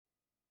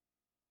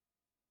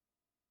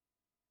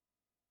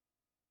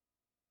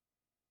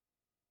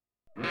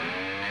Glam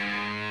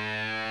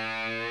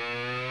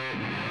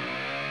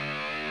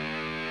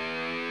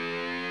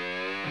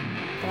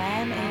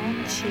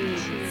and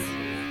cheese.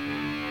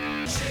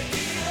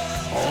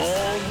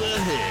 All the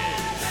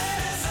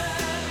hits.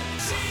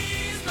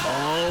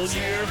 All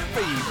your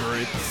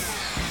favorites.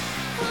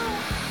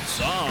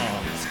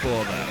 Songs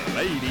for the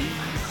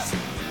ladies.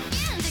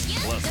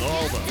 Plus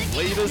all the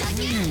latest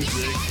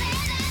music.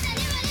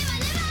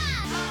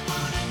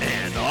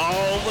 And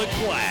all the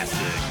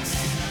classics.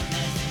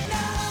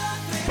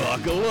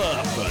 Buckle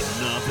up for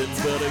nothing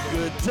but a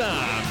good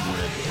time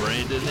with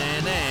Brandon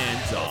and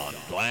Ant on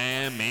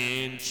Glam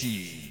and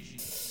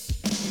Cheese.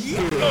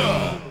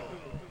 Yeah.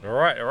 All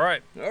right. All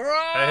right.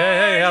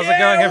 Hey, how's it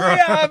going, everyone?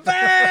 We are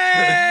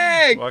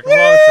back. Welcome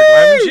along to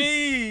Glam and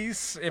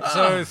Cheese,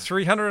 episode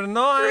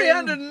 309.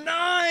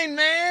 309,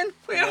 man.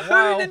 We're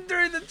hooning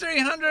through the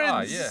 300s.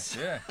 Oh,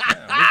 yeah.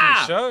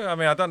 Weekly show. I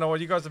mean, I don't know what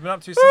you guys have been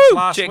up to since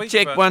last week.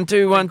 Check, but 1,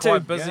 2, 1, 2.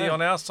 Quite busy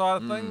on our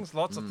side of things.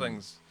 Lots of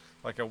things.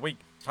 Like a week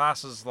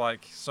passes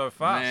like so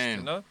fast, Man.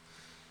 you know?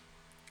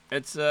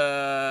 It's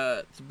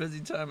a busy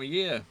time of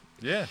year.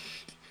 Yeah.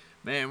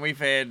 Man, we've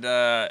had,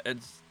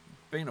 it's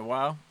been a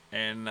while,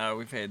 and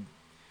we've had,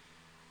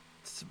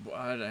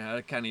 I don't know,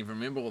 I can't even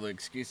remember all the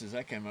excuses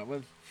I came up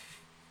with.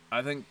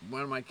 I think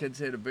one of my kids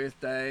had a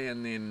birthday,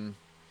 and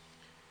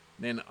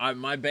then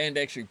my band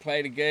actually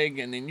played a gig,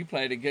 and then you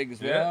played a gig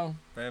as well.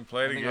 Man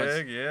played a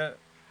gig, yeah.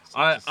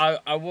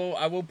 I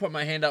will put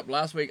my hand up.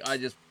 Last week I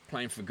just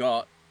plain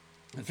forgot.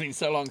 It's been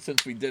so long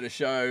since we did a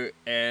show,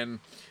 and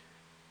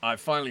I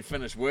finally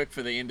finished work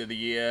for the end of the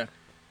year.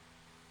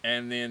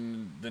 And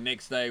then the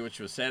next day, which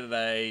was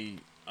Saturday,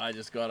 I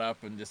just got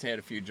up and just had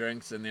a few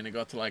drinks, and then it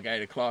got to like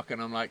 8 o'clock,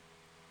 and I'm like,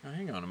 oh,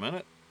 hang on a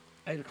minute,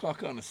 8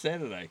 o'clock on a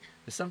Saturday.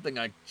 There's something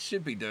I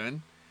should be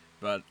doing,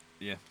 but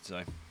yeah,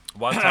 so.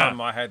 One time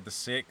I had the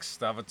sex,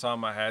 the other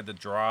time I had the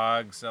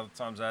drugs, the other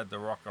times I had the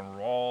rock and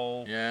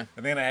roll. Yeah.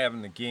 And then I have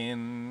them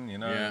again, you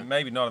know. Yeah.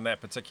 Maybe not in that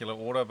particular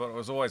order, but it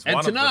was always And one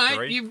of the tonight,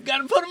 three. you've got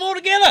to put them all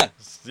together.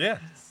 Yeah.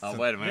 Oh,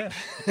 wait a minute.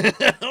 Yeah.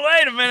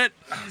 Wait a minute.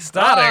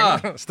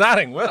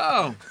 Starting with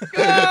Oh.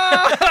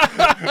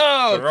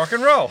 the rock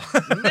and roll.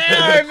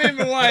 Now I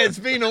remember why it's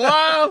been a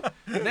while.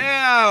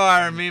 Now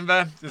I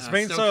remember. It's I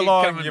been still so keep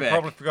long, coming you back.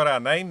 probably forgot our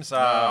names.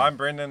 I'm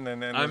Brendan,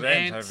 and then I'm there's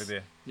Ant Ant. over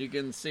there. You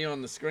can see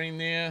on the screen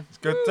there. It's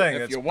a good thing.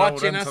 If It's you're built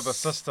watching into us, the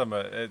system.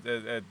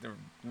 It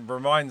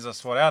reminds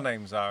us what our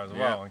names are as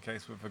well, Yeah. in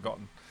case we've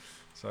forgotten.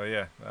 So,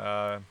 yeah.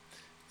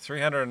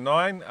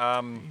 309.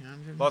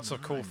 Lots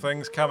of cool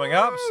things coming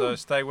up, so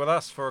stay with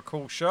us for a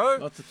cool show.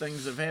 Lots of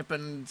things have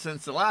happened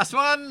since the last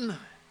one.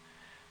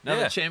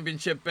 Another Yeah.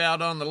 championship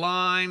bout on the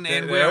line,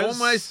 and There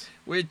is.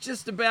 we're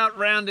just about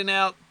rounding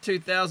out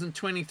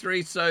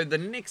 2023. So the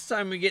next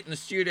time we get in the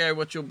studio,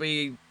 which will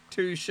be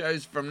 2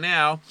 shows from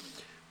now,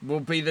 will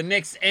be the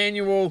next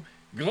annual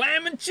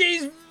Glam and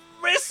Cheese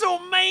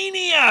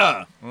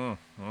WrestleMania.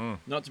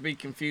 Not to be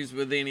confused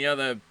with any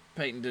other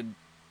patented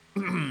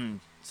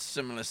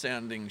similar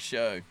sounding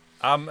show.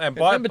 And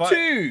by Number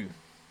 2.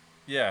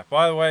 Yeah.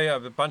 By the way, a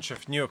bunch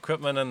of new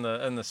equipment in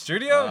the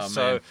studio. Oh,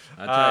 so man.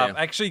 I tell ya.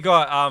 actually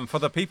got for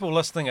the people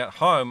listening at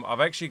home, I've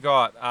actually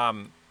got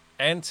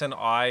Ant and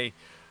I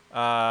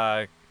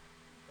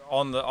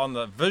on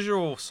the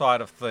visual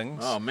side of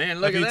things. Oh man,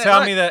 look if at you that. tell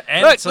Look, me that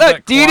Ant's a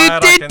bit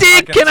quiet, I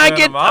can Can I turn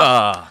get? him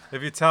up.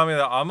 If you tell me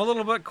that I'm a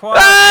little bit quiet,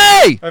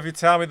 Hey! if you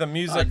tell me the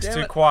music's damn too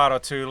it. quiet or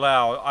too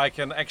loud, I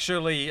can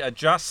actually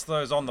adjust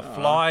those on the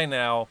fly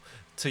now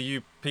to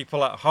you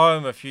people at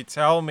home. If you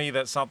tell me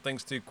that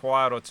something's too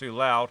quiet or too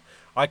loud,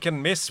 I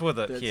can mess with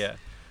it here.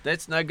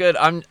 That's no good.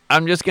 I'm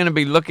just going to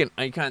be looking.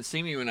 You can't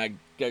see me when I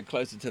go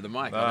closer to the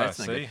mic. Ah, that's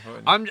no see?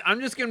 good. I'm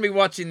just going to be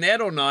watching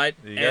that all night.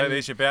 There you go,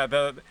 there's your bat.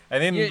 And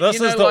then You- this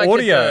you is know, the like at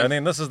audio, the- and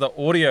then this is the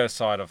audio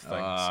side of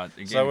things.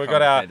 Again, So we've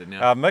got our, complicated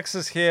now. our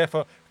mixers here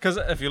for, because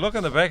if you look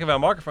on the back of our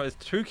microphone, there's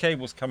 2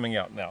 cables coming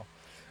out now.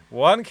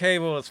 One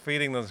cable is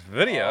feeding this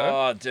video,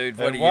 Oh, dude,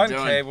 what and are you one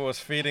doing? cable is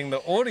feeding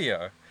the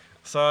audio.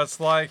 So it's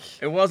like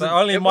It wasn't. the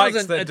only it mics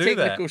wasn't that a do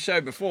technical that.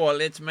 show before.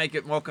 Let's make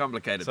it more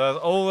complicated. So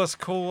all this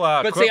cool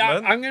but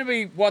equipment. see, I'm going to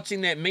be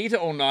watching that meter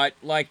all night,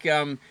 like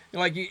you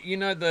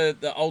know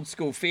the old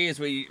school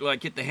fairs where you like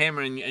get the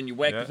hammer and you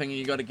whack Yeah. the thing and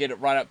you got to get it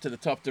right up to the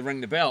top to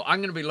ring the bell. I'm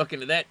going to be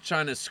looking at that,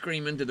 trying to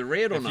scream into the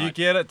red all If night. you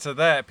get it to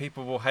that,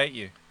 people will hate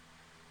you.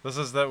 This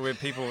is where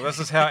people. This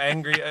is how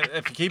angry.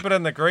 If you keep it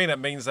in the green, it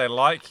means they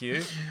like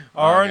you.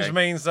 Orange Okay.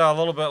 means they're a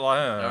little bit like.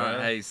 All right,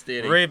 hey,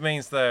 steady. Red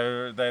means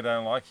they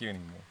don't like you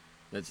anymore.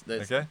 That's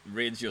Okay.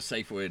 red's your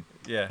safe word.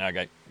 Yeah.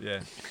 Okay. Yeah.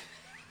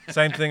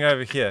 Same thing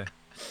over here.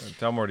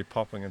 I'm already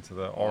popping into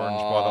the orange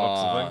by the looks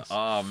of things.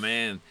 Oh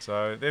man.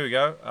 So there we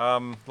go.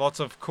 Lots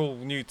of cool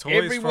new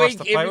toys for us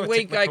to play Every with.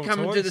 week I technical come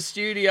into toys. the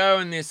studio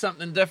and there's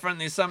something different.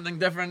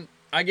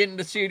 I get in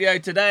the studio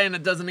today and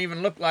it doesn't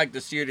even look like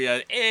the studio.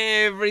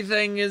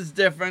 Everything is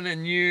different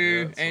and Yeah,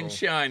 new it's and all-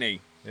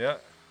 shiny. Yeah.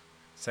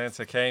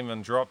 Santa came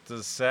and dropped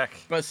his sack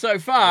But so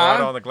right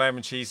far, on the Glam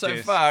and Cheese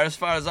desk. as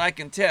far as I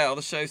can tell,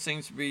 the show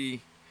seems to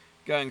be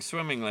going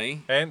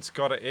swimmingly. Ant's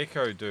got an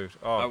echo, dude.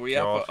 Oh, Are we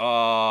God. up?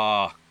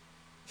 Oh.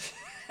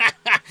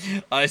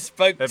 I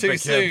spoke It too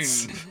begins.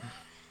 soon.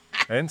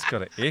 And it's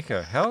got an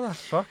echo. How the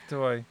fuck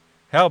do I...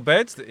 How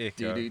bad's the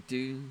echo?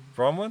 Do-do-do.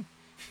 Bronwyn?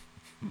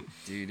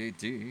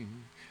 Do-do-do.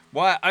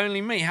 Why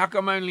only me? How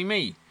come only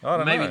me? I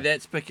don't Maybe know.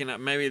 that's picking up.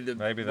 Maybe the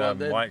Maybe that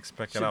mic's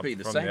picking should up be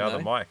the from same, the other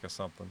though. mic or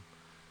something.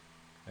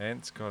 And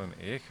it's got an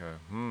echo.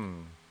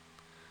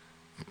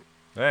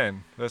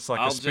 Man, that's like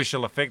I'll a just-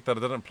 special effect that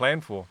I didn't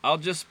plan for. I'll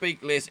just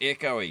speak less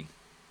echoey.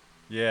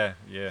 Yeah,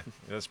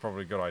 that's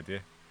probably a good idea.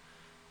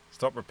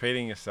 Stop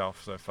repeating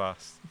yourself so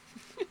fast.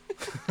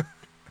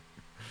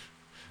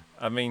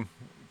 I mean,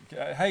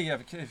 hey,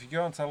 if you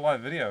go onto a live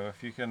video,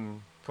 if you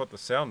can put the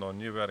sound on,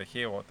 you'll be able to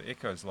hear what the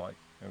echo's like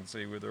and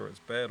see whether it's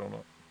bad or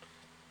not.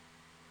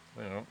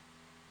 You know.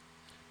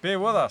 Bear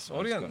with us, I've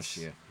just gotta audience.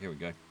 share. Here we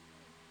go.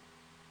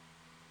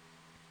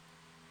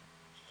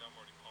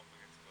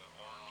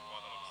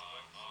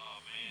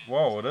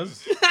 Whoa, it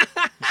is. You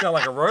sound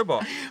like a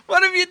robot.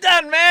 What have you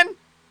done, man?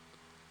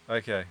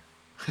 Okay.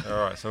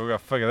 Alright, so we've got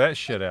to figure that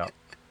shit out.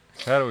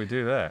 How do we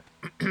do that?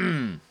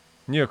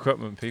 New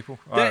equipment, people.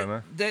 I don't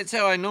know. That's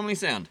how I normally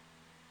sound.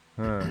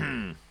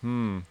 I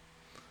don't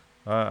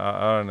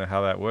know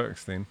how that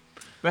works then.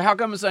 But how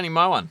come it's only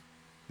my one?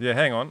 Yeah,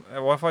 hang on.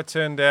 Well, if I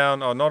turn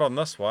down, oh, not on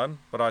this one,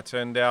 but I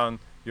turn down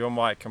your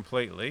mic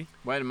completely.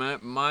 Wait a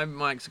minute. My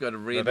mic's got a No,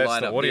 red that's light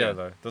the up audio,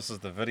 there. though. This is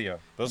the video.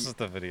 This is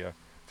the video.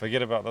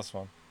 Forget about this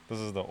one. This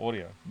is the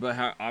audio. But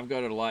how, I've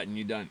got a light and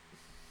you don't.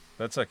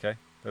 That's okay.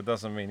 That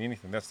doesn't mean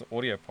anything. That's the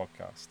audio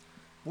podcast.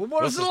 Well,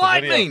 what This does the is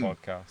light video mean?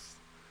 podcast.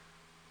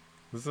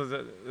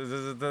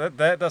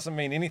 That doesn't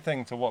mean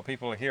anything to what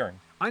people are hearing.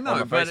 I on know,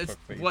 the but Facebook it's,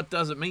 feed. what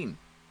does it mean?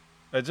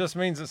 It just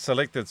means it's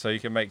selected so you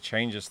can make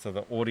changes to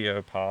the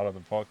audio part of the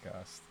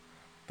podcast.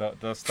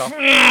 The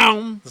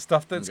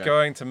stuff that's Okay.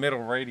 going to Metal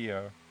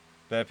Radio,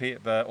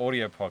 the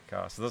audio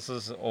podcast. This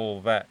is all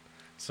that.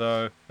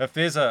 So if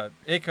there's a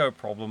echo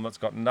problem, it's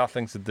got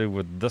nothing to do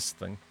with this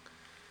thing.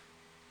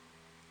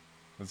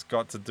 It's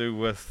got to do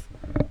with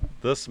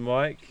this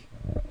mic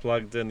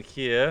plugged in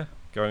here,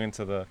 going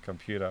into the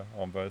computer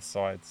on both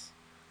sides.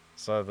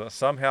 So that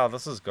somehow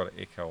this has got an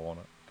echo on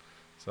it.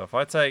 So if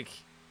I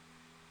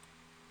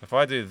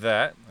do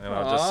that, and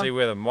I'll just Aw. see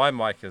whether my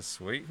mic is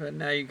sweet. But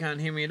now you can't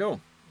hear me at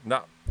all.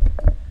 No,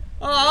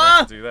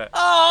 Ah! do that.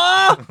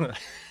 Ah!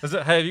 Is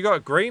it? Hey, have you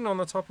got green on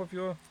the top of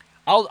your?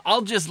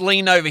 I'll just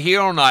lean over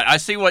here all night. I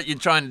see what you're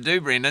trying to do,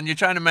 Brendan. You're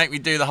trying to make me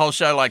do the whole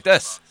show like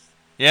this.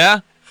 Yeah?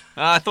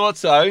 I thought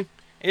so.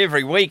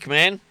 Every week,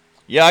 man.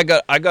 Yeah, I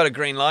got a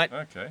green light.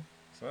 Okay,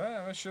 so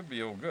that should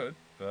be all good.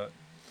 But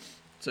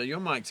So your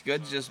mic's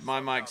good, just my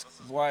mic's...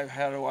 Why?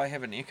 How do I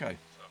have an echo?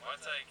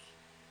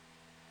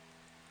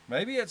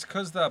 maybe it's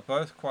because they're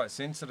both quite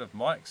sensitive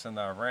mics and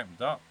they're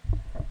ramped up.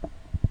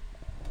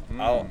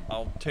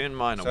 I'll turn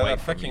mine So away they're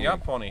from picking you.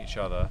 up on each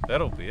other.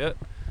 That'll be it.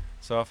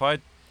 So if I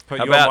put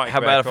How your about mic how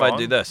about back if I on,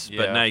 do this?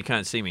 But yeah. now you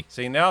can't see me.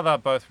 See, now they're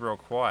both real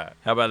quiet.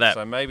 How about that?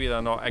 So maybe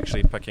they're not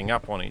actually picking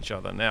up on each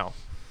other now.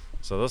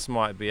 So this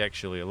might be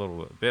actually a little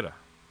bit better.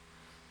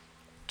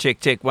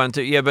 Check 1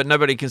 2. Yeah, but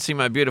nobody can see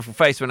my beautiful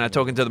face when I'm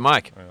talking to the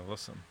mic.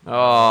 Listen.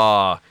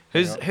 Oh,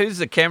 Yeah. who's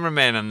the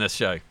cameraman on this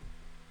show?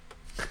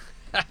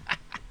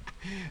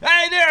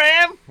 Hey, there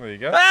I am. There you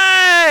go.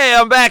 Hey,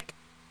 I'm back.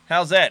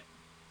 How's that?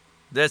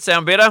 Does that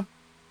sound better?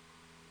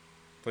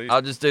 Please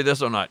I'll just do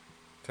this all night.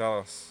 tell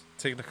us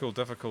technical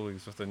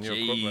difficulties with the new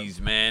equipment. Jeez,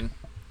 man.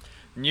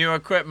 New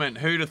equipment.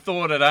 Who'd have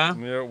thought it, huh?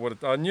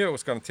 I knew it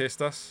was going to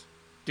test us.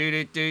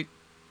 Doot, doot,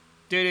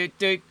 doot,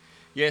 doot.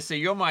 Yeah, see,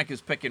 your mic is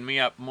picking me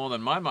up more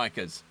than my mic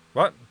is.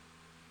 What?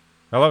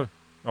 Hello?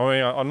 I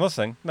mean, I'm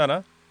listening.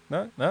 No.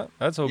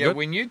 That's all Yeah, good.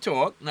 when you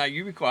talk, no,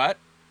 you be quiet.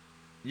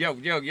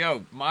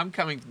 Yo, I'm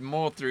coming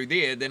more through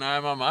there than I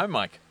am on my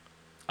mic.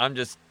 I'm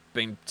just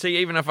being... See,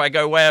 even if I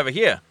go way over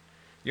here,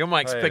 your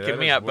mic's Hey, picking that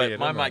me is up, but weird,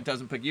 my isn't mic it?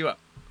 doesn't pick you up.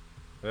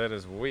 That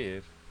is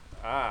weird.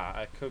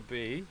 It could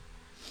be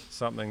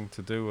something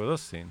to do with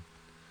this then.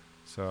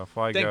 So if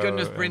I Thank go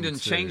goodness Brendan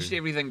into- changed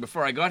everything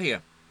before I got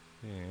here.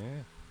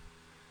 Yeah.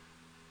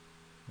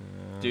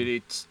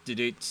 Doot.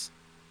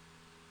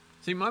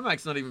 See, my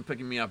mic's not even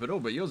picking me up at all,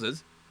 but yours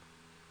is.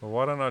 Well,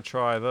 why don't I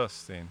try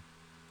this then?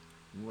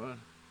 What?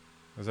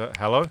 Is that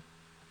hello?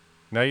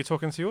 Now you're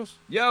talking to yours?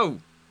 Yo!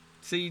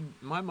 See,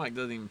 my mic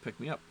doesn't even pick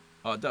me up.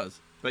 Oh, it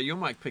does. But your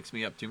mic picks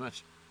me up too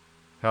much.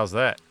 How's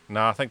that?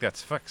 No, I think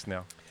that's fixed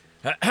now.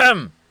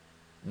 Ahem.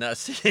 No,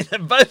 see,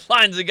 both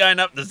lines are going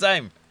up the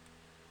same.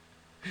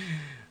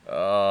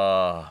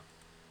 Oh.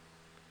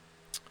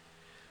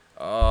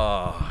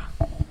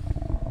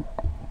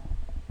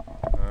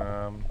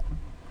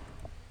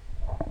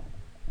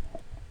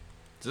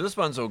 So this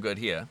one's all good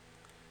here,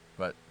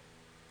 but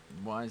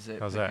why is that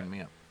How's picking that?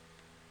 me up?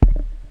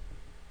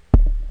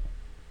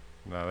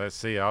 No, let's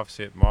see. I've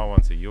set my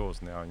one to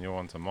yours now, and your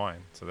one to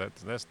mine. So that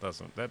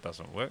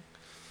doesn't work.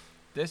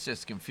 That's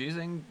just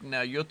confusing.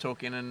 Now you're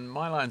talking and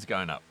my line's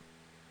going up.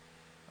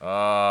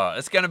 Oh,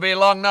 it's going to be a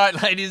long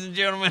night, ladies and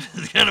gentlemen.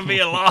 It's going to be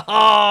a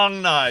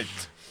long night.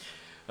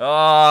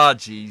 Oh,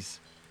 jeez.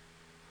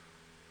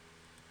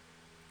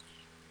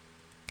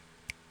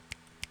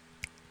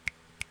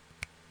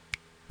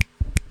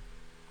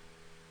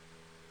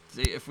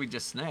 See, if we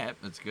just snap,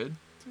 that's good.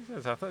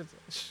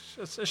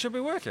 It should be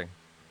working.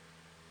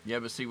 Yeah,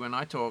 but see, when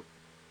I talk...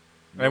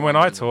 And when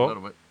I a talk,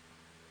 little bit.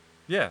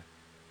 yeah.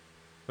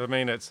 I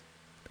mean, it's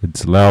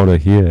louder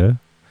here.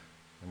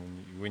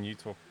 when you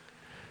talk.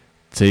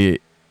 See,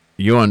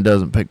 your one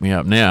doesn't pick me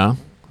up now.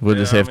 We'll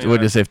just have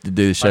to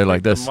do the show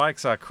like this. The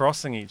mics are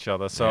crossing each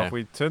other, so if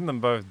we turn them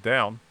both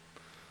down,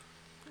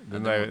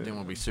 then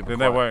we'll be super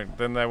they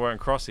quiet. won't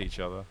cross each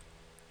other.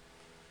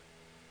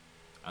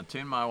 I'll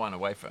turn my one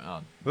away from...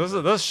 Oh,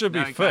 This should be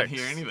now fixed. I can't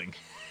hear anything.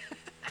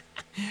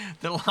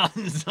 The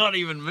line's not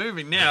even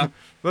moving now.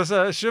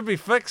 It should be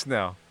fixed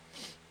now.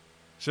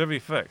 Should be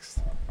fixed.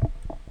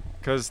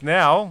 Because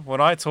now,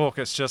 when I talk,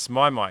 it's just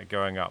my mic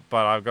going up,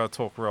 but I've got to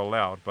talk real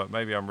loud, but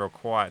maybe I'm real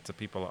quiet to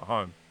people at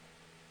home.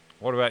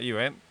 What about you,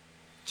 Ant?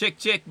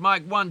 Check,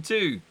 mic 1,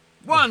 2.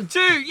 1, 2,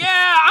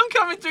 yeah, I'm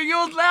coming through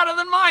yours louder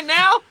than mine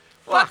now.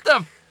 What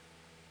the...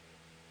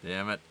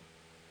 Damn it.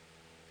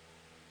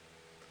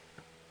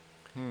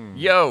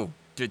 Yo.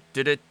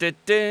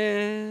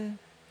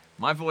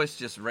 My voice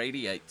just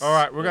radiates. All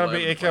right, we're going to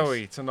be all over the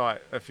place. echoey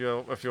tonight if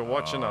you're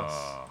watching us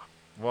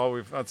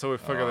until we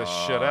figure this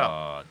shit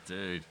out. Oh,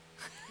 dude.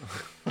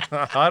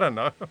 I don't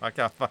know. I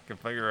can't fucking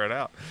figure it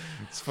out.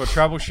 It's for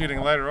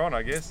troubleshooting later on,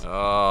 I guess.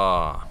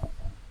 Oh.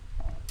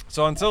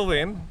 So until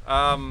then,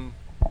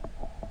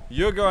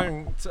 you're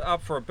going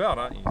up for a bout,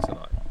 aren't you,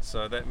 tonight?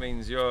 So that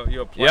means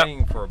you're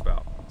playing for a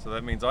bout. So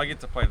that means I get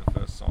to play the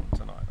first song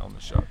tonight on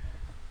the show.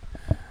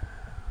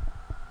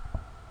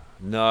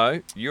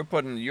 No, you're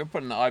putting the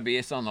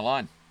IBS on the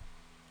line.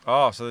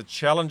 Oh, so the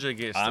challenger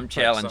gets. I'm to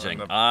pick challenging.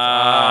 something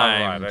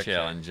I'm okay.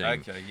 challenging.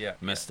 Okay, yeah,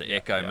 Mr. yeah,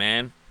 Echo yeah.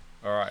 Man.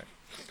 All right.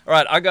 All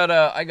right, I got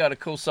a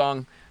cool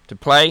song to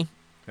play.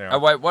 Yeah. Oh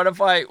wait, what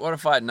if I?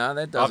 No,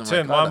 that doesn't. I've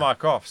turned work my either.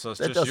 mic off, so it's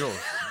That just doesn't- yours.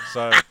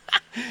 So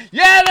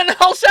Yeah, then the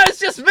whole show's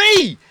just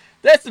me.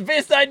 That's the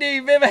best idea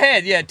you've ever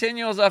had. Yeah, 10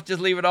 yours off, just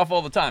leave it off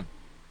all the time.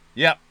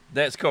 Yep,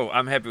 that's cool.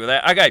 I'm happy with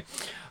that. Okay,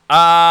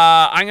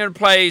 I'm gonna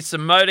play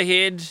some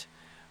Motorhead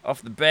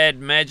off the Bad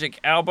Magic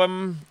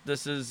album.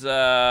 This is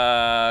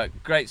a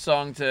great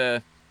song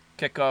to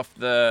kick off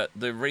the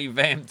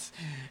revamped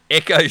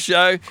Echo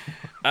show.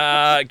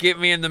 Get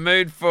me in the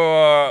mood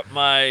for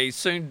my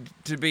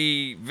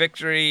soon-to-be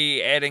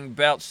victory, adding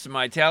belts to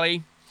my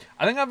tally.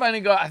 I think I've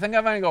only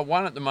got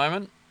one at the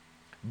moment,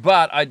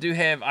 but I do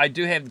have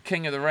the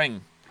King of the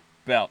Ring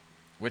belt,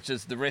 which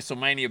is the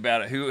WrestleMania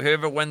belt.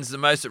 Whoever wins the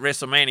most at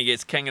WrestleMania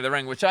gets King of the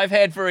Ring, which I've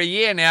had for a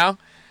year now,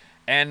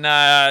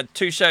 and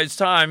 2 shows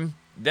time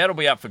that'll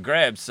be up for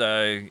grabs.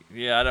 So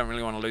yeah, I don't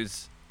really want to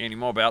lose any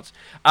more belts.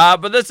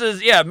 But this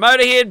is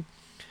Motorhead,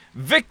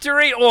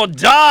 Victory or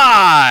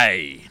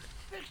Die.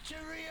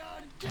 Victory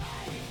or die!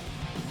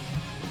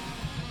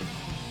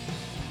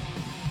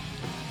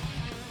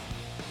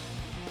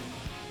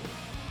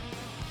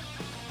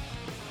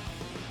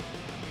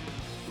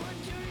 What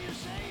do you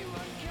say?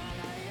 What can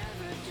I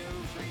ever do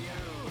for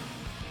you?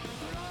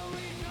 What are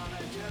we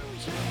gonna do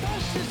to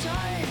pass the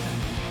time?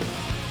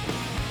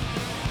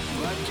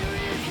 What do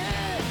you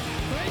care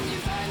when you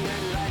find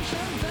that life's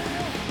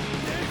unfair?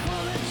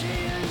 Equality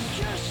is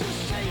just a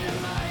state of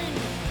mind.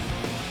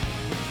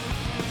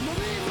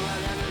 Believe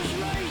whatever's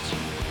right,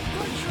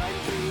 what's right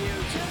for you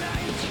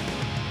tonight.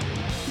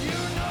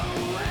 You know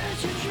where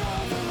to draw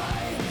the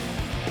line.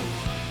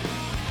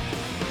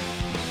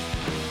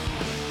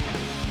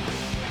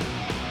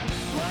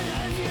 What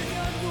have you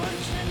got?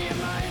 What's in your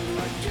mind?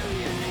 What do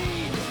you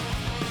need?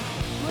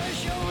 Where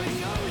shall we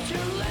go to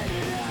let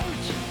it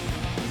out?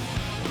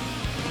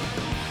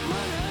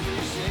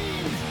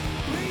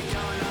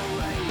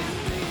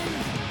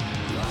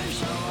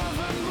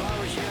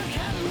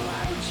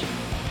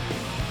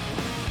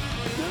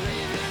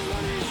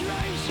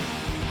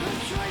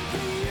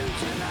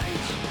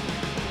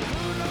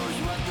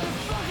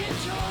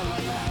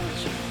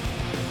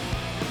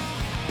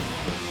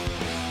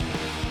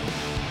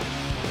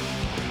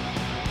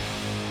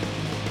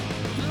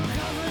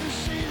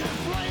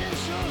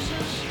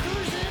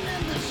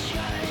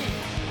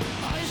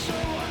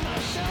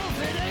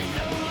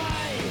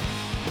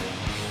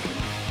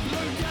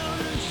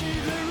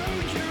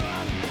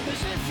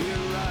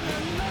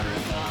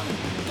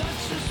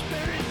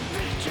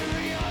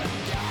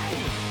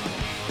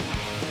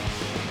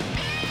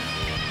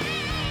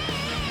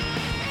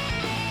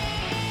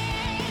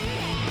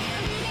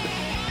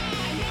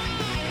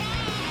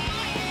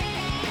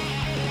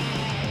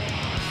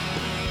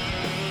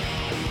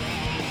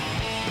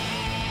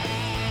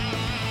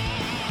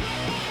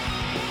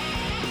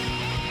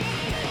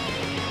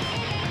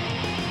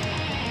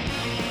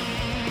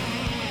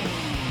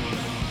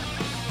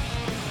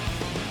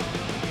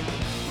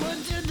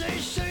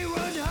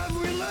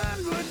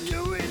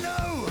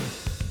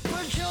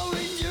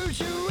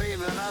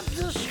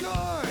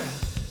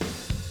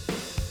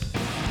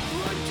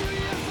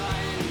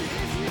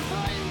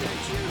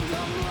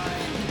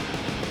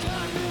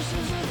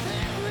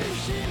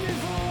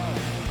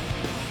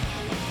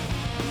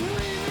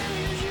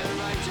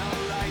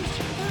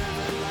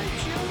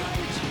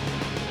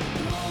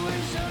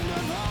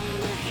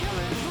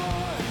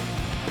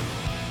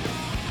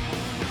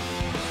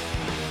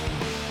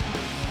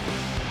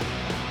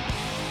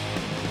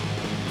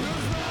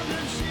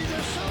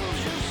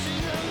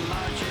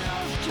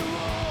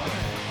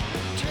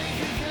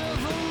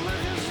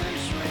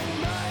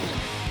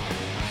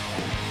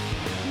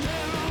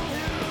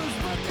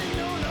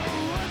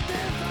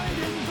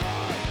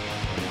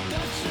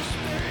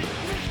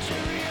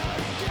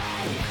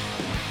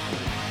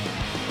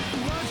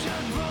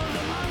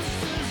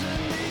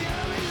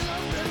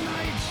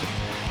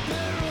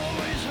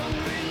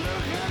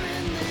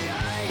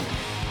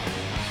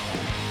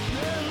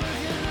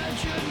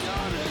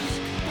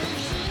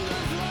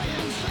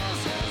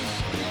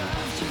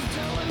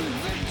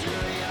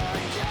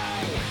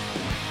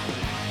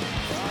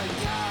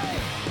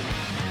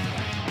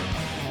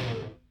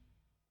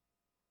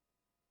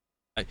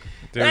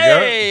 There we go.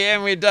 Hey,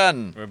 and we're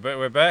done.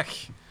 We're back.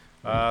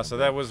 So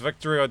that was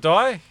Victory or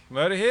Die,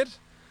 Motorhead.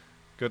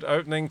 Good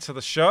opening to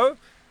the show.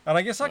 And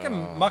I guess I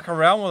can muck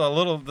around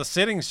with the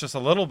settings just a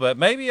little bit.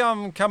 Maybe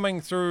I'm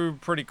coming through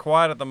pretty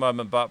quiet at the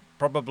moment, but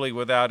probably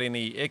without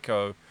any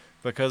echo,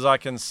 because I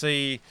can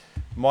see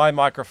my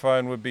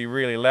microphone would be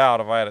really loud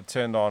if I had it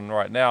turned on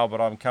right now, but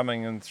I'm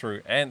coming in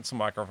through Ant's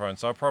microphone,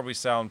 so I probably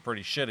sound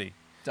pretty shitty.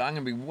 So I'm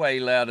going to be way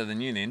louder than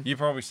you then. You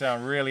probably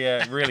sound really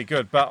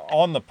good, but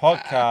on the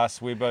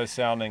podcast, we're both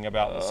sounding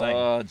about the same.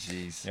 Oh,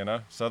 jeez. You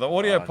know, so the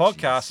audio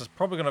podcast is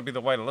probably going to be the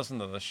way to listen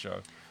to this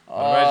show.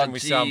 I imagine we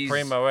sound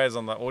primo as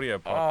on the audio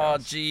podcast. Oh,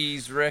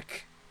 jeez,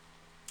 Rick.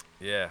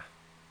 Yeah.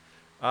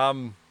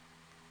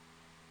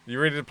 You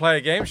ready to play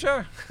a game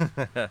show?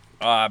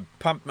 I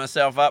pumped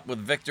myself up with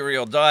Victory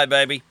or Die,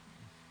 baby.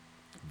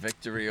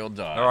 Victory or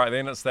Die. All right,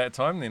 then it's that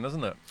time then,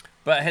 isn't it?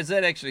 But has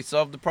that actually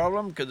solved the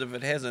problem? Because if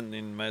it hasn't,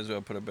 then may as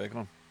well put it back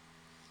on.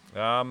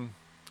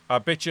 I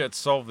bet you it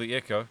solved the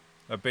echo.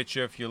 I bet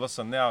you if you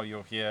listen now,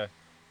 you'll hear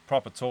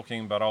proper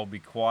talking, but I'll be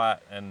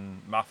quiet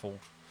and muffled.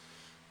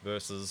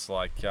 Versus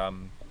like,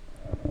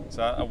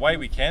 so a way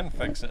we can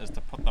fix it is to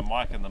put the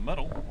mic in the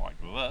middle, like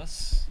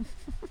this,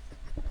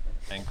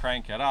 and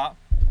crank it up,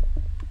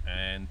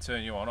 and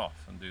turn you on off,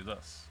 and do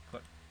this,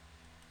 click,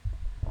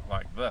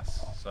 like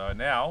this. So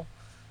now,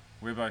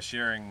 we're both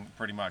sharing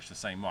pretty much the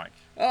same mic.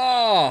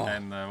 Oh!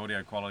 And the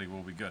audio quality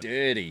will be good.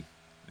 Dirty.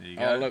 There you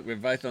go. Oh, look, we're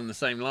both on the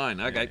same line.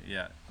 Okay.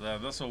 Yeah. So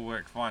this will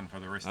work fine for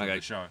the rest of the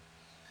show.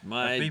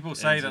 My If people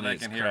say that they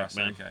internet's can hear crap, us,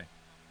 man. okay.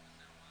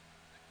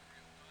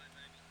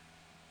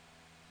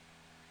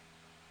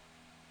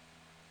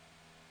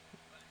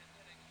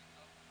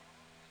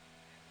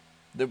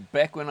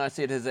 Back when I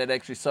said, has that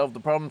actually solved the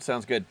problem?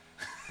 Sounds good.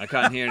 I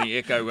can't hear any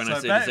echo when I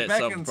said, has that back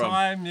solved in the problem?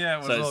 time, yeah,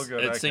 it was all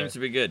good. It seems to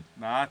be good.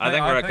 No, I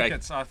think we're okay.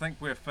 I think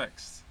we're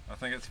fixed. I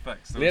think it's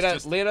fixed. Let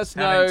us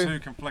having know two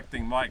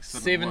conflicting mics.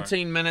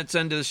 17 minutes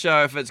into the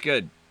show if it's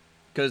good.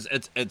 Because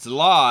it's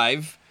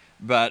live,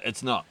 but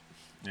it's not.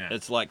 Yeah.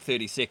 It's like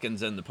 30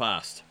 seconds in the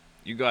past.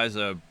 You guys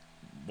are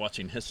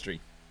watching history.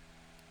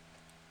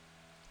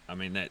 I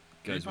mean, that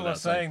goes People without are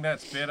saying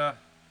that's better.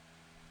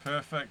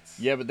 Perfect.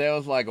 Yeah, but that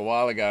was like a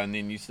while ago, and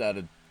then you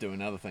started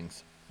doing other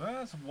things.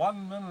 That's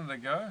 1 minute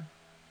ago.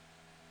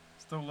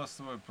 Still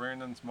listening with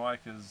Brendan's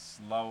mic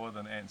is lower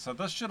than Ant. So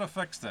this should have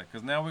fixed it,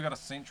 because now we've got a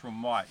central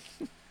mic.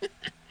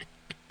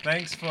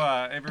 Thanks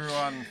for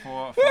everyone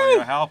for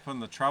your help in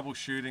the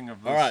troubleshooting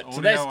of this. All right, so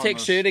that's tech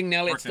shooting.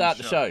 Now let's start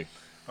the show.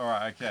 All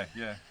right, okay,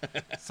 yeah.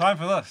 It's time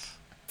for this.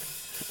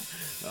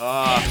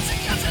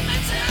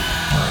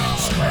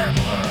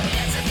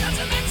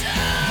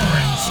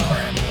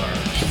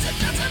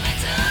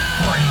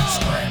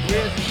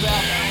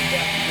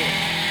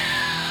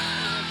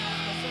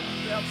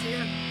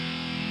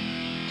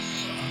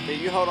 Can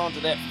you hold on to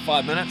that for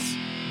 5 minutes?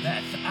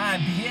 That's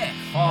IBF.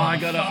 Oh, I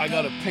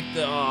gotta pick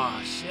the.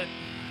 Oh shit!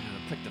 I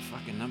gotta pick the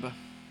fucking number.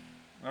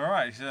 All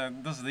right, so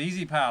this is the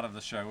easy part of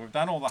the show. We've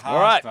done all the hard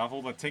All right. stuff,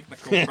 all the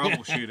technical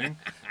troubleshooting,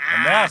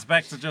 and now it's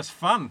back to just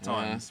fun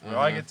times, where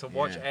I get to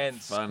watch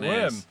Ant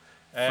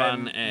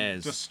squirm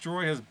and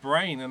destroy his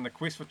brain in the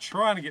quest for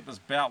trying to get this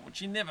belt, which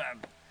he never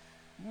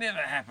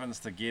happens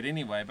to get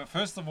anyway. But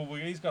first of all,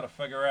 he's got to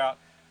figure out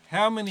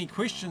how many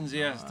questions he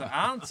has to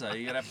answer.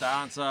 You're gonna have to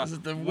answer This is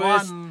the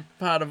worst one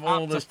part of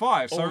all up the to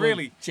 5. So all the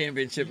really,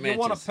 championship you matches.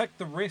 want to pick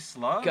the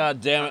wrestler, God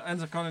damn it.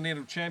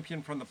 Intercontinental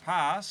Champion from the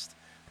past,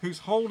 who's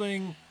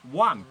holding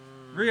 1.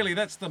 Really,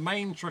 that's the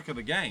main trick of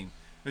the game.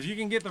 If you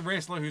can get the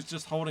wrestler who's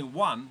just holding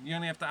 1, you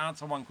only have to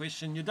answer 1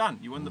 question, you're done.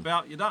 You win the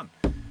belt, you're done.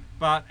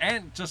 But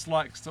Ant just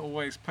likes to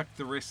always pick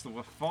the wrestler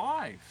with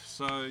 5.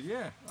 So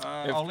yeah,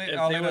 I'll let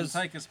him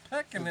take his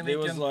pick, and then he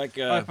can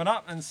open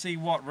up and see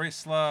what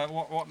wrestler,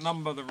 what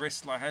number the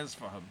wrestler has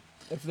for him.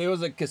 If there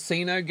was a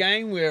casino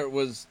game where it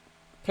was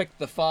pick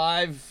the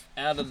 5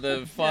 out of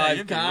the 5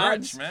 you'd be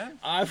cards, rich, man.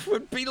 I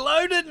would be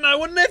loaded and I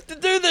wouldn't have to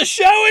do the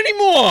show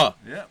anymore.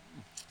 Yep.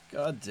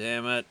 God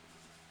damn it.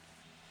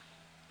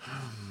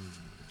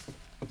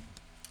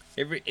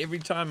 Every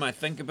time I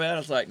think about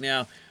it, it's like,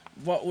 now,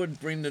 what would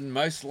Brendan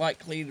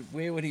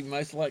where would he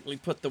most likely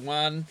put the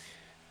 1?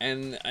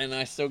 And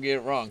I still get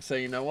it wrong. So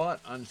you know what?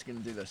 I'm just going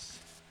to do this.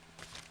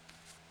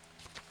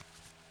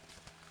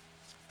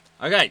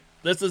 Okay,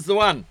 this is the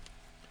one.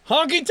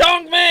 Honky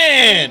Tonk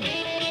Man!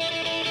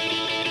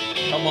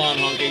 Come on,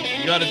 Honky.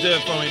 You got to do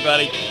it for me,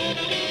 buddy.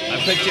 I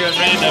picked you at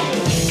random.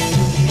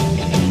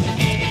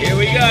 Here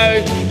we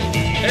go.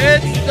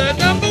 It's the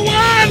number 1!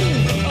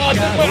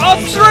 Oh,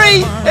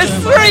 3! It's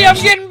 3! I'm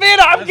getting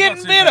better! I'm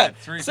getting better!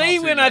 See,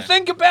 when I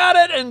think about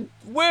it and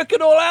work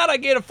it all out, I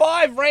get a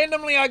 5.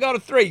 Randomly, I got a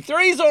 3.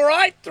 3's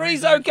alright.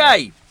 3's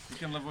okay. You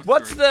can live with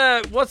What's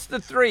 3. what's the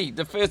 3?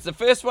 The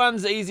first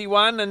one's the easy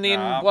one, and then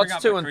I'll what's bring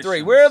up 2 the and 3?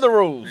 questions. Where are the Let's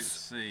rules?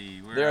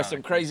 see. There are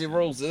some crazy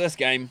rules to this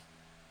game.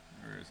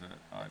 Where is it?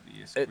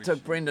 IBS It took questions.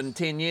 Brendan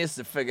 10 years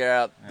to figure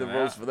out the Yeah.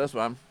 rules for this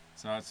one.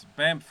 So it's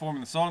band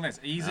performing the song. That's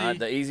easy.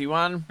 The easy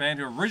one. Band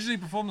who originally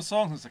perfored the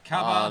song. It's a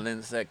cover. Oh, then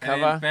it's that And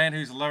cover. then band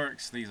whose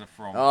lyrics these are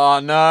from.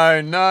 Oh,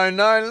 no,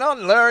 not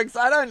lyrics.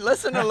 I don't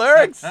listen to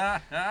lyrics. Well,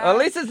 at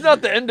least it's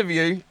not the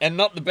interview and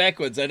not the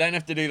backwards. I don't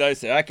have to do those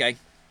two. Okay.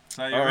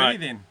 So you're All ready right.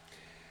 then?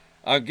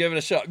 I'll give it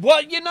a shot.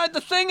 Well, you know, the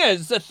thing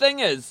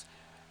is,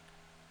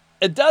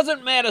 it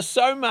doesn't matter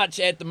so much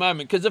at the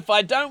moment, because if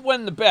I don't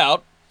win the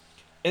bout,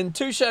 in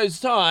 2 shows'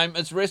 time,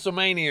 it's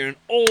WrestleMania and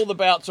all the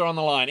bouts are on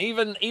the line.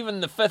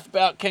 Even the 5th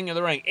bout, King of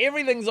the Ring.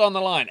 Everything's on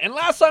the line. And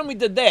last time we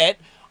did that,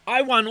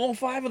 I won all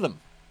 5 of them.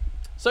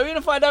 So even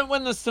if I don't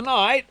win this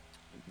tonight,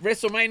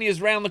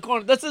 WrestleMania's round the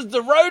corner. This is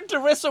the road to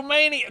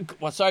WrestleMania.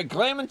 Well, sorry,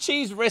 Glam and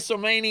Cheese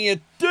WrestleMania.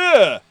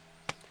 Duh!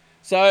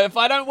 So if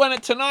I don't win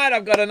it tonight,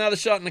 I've got another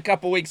shot in a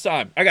couple weeks'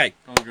 time. Okay,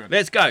 Oh, good.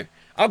 let's go.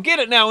 I'll get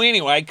it now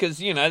anyway, because,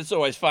 you know, it's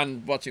always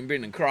fun watching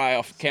Brendan cry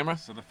off camera.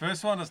 So the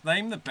first one is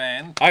name the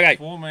band Okay.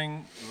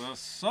 performing the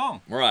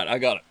song. All right, I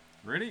got it.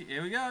 Ready?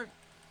 Here we go.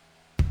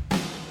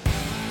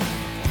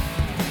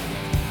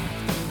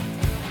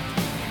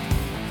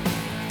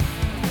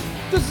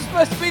 This is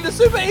supposed to be the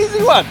super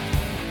easy one.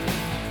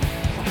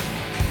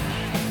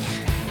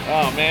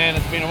 Oh, man,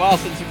 it's been a while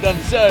since we've done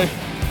the show.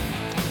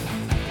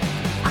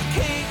 I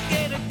can't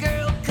get a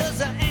girl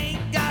 'cause I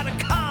ain't got a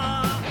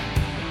car.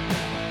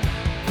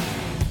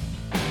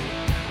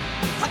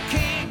 I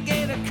can't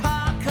get a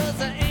car 'cause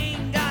I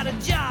ain't got a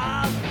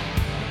job.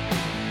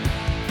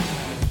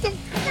 What the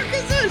fuck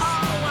is this?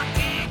 Oh, I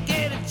can't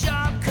get a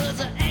job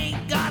 'cause I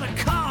ain't got a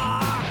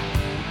car.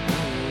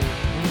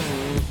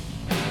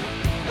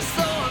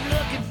 So I'm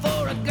looking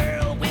for a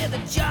girl with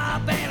a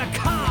job and a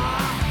car.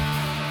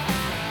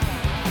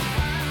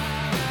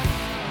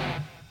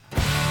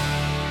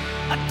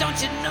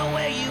 Don't you know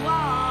where you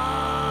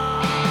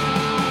are?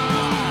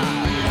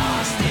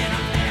 Lost in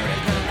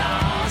America,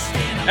 lost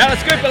in America.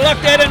 Alice Cooper,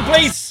 lock that in,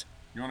 please.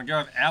 You want to go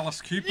with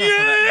Alice Cooper for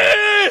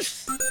that?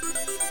 Yes!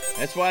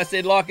 That's why I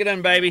said lock it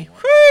in, baby.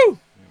 Woo! There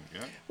we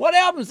go. What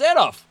album's that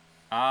off?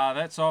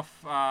 That's off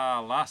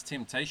Last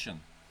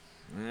Temptation.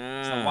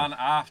 It's the one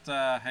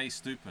after Hey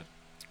Stupid.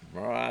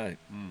 Right.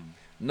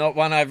 Not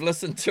one I've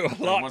listened to a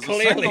lot, It was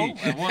clearly. a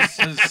single. It was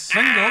his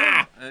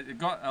single. It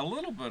got a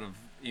little bit of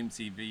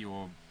MTV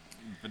or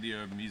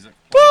video music.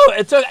 Woo!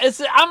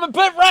 I'm a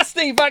bit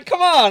rusty, but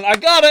come on. I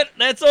got it.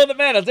 That's all that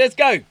matters. Let's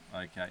go.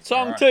 Okay.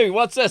 Song alright. 2.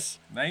 What's this?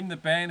 Name the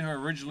band who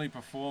originally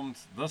performed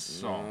this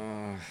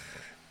song.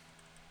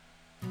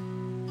 You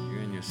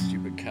and your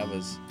stupid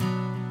covers.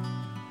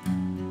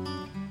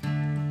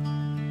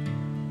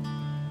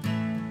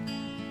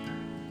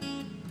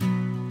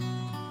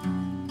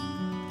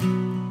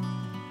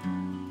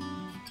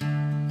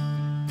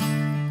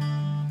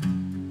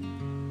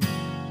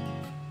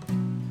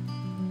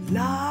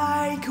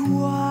 Like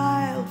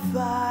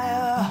wildfire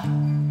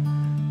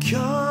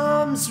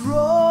comes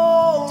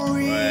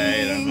roaring.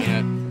 Wait a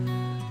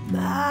minute.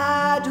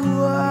 Mad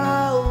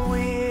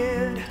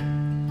whirlwind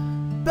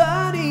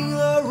burning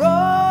the road.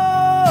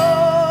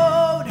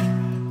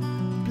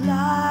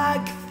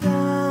 Black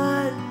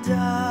thunder.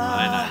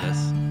 I know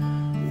this.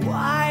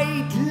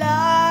 White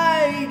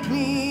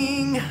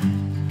lightning.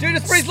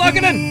 Judas Priest, lock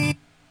it in.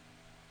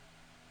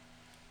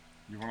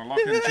 You want to lock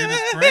in Judas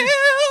Priest?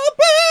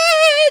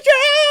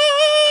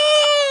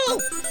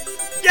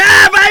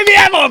 Yeah, baby,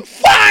 I'm on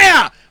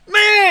fire!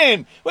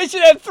 Man, we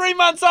should have 3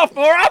 months off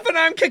more up and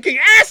I'm kicking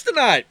ass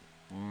tonight.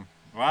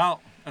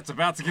 Well, it's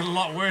about to get a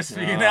lot worse for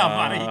you now,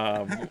 buddy.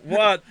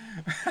 What?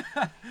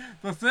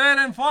 The third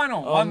and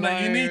final one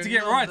that you no, need to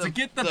get not right the- to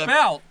get the the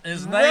belt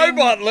is name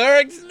Robot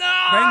lyrics? No!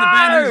 Name the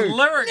band whose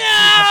lyrics is the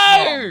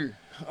song.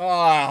 No!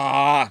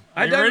 I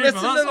Are you don't ready for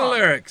listen to this the one?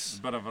 lyrics. It's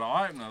a bit of an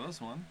eye-opener, this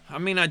one. I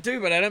mean, I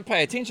do, but I don't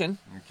pay attention.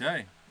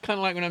 Okay. Kind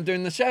of like when I'm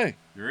doing the show.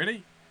 You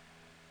ready?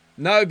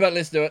 No, but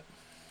let's do it.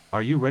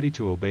 Are you ready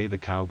to obey the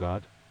cow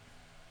god?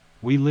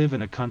 We live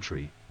in a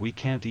country, we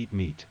can't eat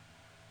meat.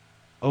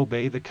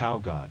 Obey the cow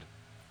god.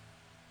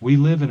 We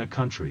live in a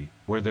country,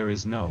 where there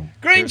is no...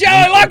 Green there's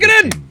Joe, no lock it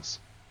other in! things.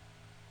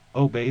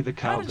 Obey the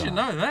cow How god. did you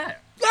know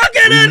that? Lock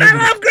it in! I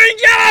love Green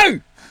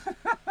Joe!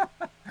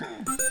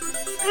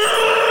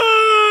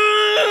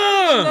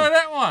 You know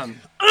that one?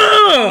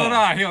 Oh,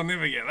 no, he'll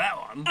never get that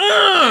one.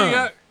 There you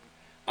go.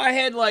 I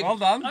had like Well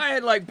done. I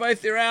had like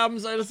both their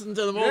albums. I listened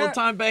to them all Yeah. the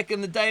time back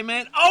in the day,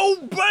 man.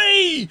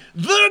 Obey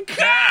the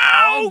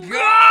cow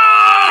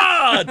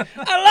god!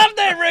 I love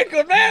that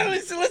record, man. I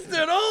used to listen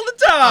to it all the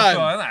time.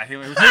 Oh, no,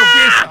 he'll guess.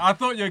 I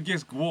thought you'd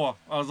guess Gore.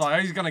 I was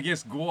like, he's going to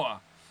guess Gore.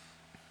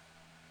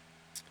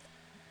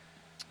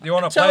 You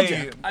want to Told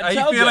play? you. I Are you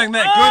told feeling you.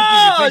 that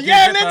Oh, good? Do you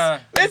yeah, think you get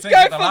let's the, go you think you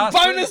get the for last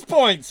bonus two?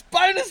 points.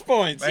 Bonus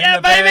points. Name Yeah,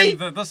 the band baby.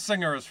 that this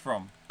singer is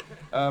from.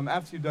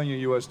 After you've done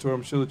your US tour,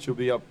 I'm sure that you'll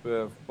be up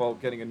while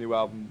getting a new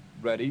album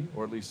ready,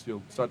 or at least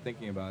you'll start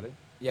thinking about it.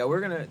 Yeah,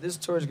 this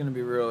tour is gonna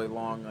be really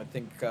long. I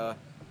think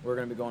we're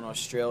gonna be going to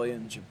Australia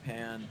and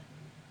Japan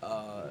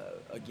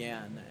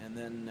again, and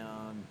then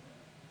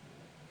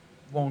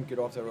won't get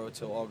off the road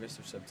till August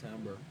or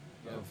September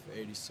of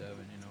 '87.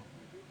 You know,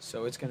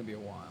 so it's gonna be a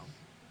while.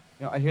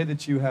 You know, I hear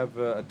that you have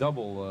a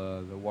double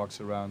that walks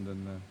around,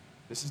 and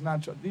this is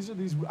not true. These.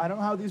 I don't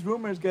know how these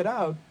rumors get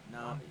out.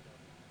 No.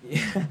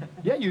 Yeah.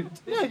 Yeah, you.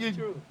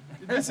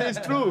 This is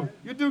true.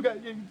 You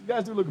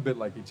guys do look a bit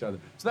like each other.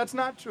 So that's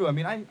not true. I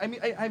mean, I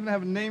even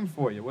have a name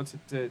for you. What's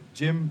it?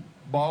 Jim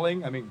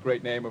Balling. I mean,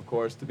 great name, of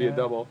course, to be a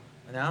double.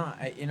 Now,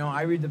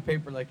 I read the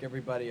paper like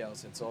everybody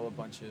else. It's all a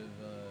bunch of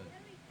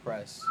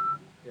press.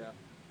 Yeah.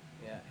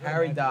 Yeah.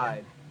 Harry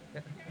died. Yeah.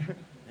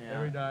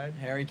 Harry died?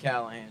 Harry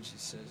Callahan, she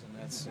says, and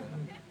that's.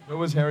 What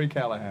was Harry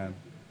Callahan?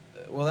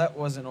 Well, that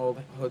was an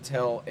old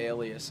hotel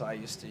alias I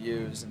used to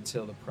use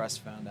until the press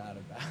found out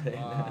about it.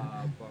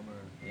 Ah,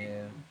 bummer.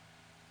 Yeah.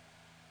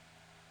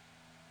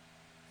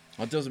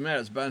 Well, it doesn't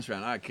matter. It's bonus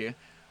round. I don't care.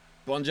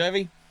 Bon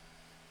Jovi.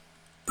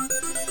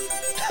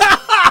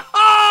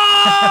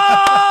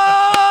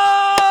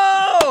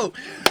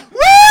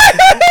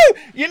 Woo!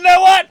 You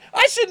know what?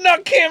 I should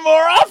not care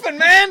more often,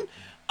 man.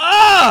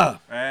 Ah!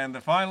 And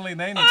the finally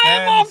named I'm on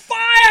bands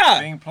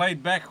fire! being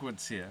played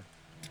backwards here.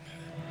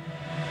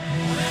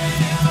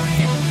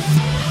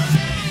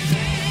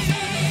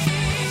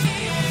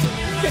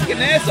 Kicking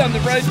ass on the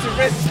road to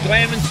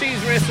Glam and Cheese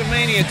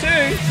WrestleMania 2.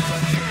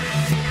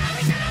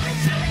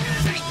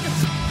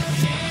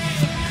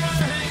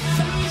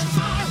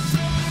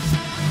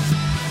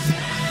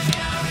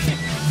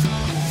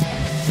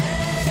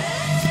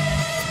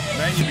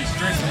 Man, you'd be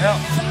stressing out.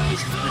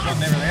 We've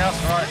gotten everything else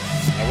right.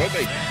 I would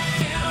be.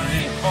 We're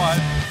needing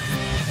 5.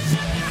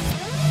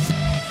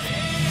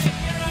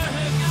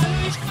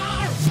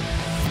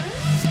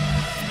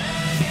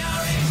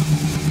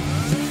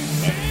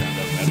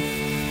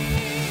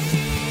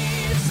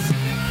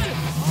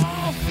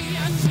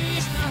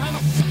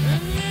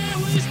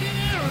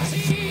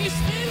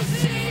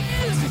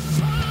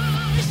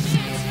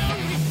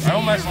 I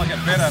almost like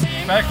it better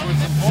backwards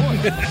and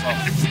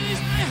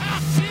forwards.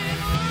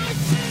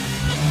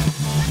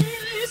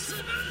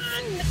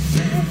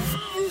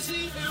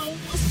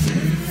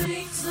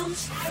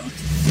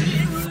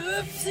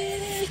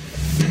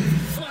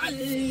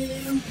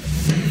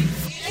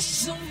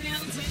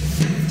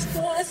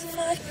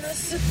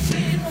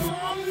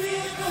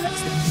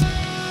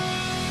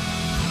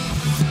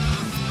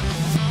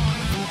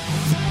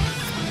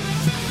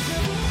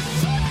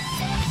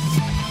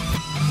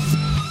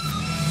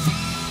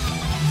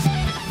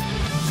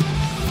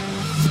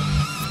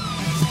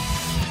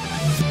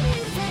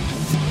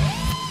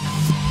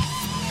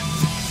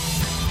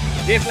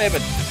 Def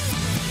Leppard.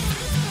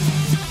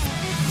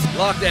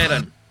 Lock that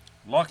in.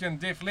 Lock in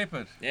Def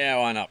Leppard. Yeah,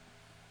 why not?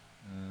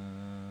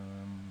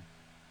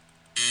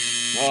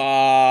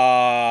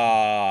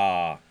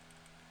 Oh.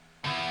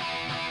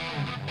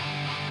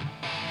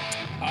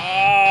 Oh,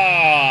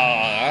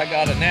 I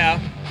got it now.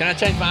 Can I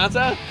change my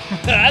answer?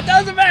 It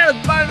doesn't matter,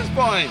 it's bonus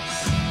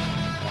points.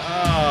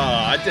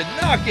 Oh, I did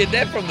not get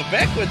that from the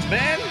backwards,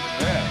 man.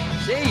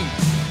 Yeah. Jeez.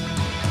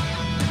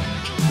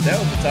 That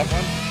was a tough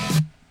one.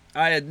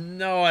 I had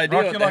no idea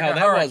Rock what You the Like hell a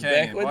that was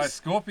Hurricane by backwards.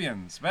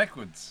 Scorpions.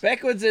 Backwards.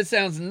 Backwards, it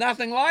sounds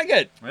nothing like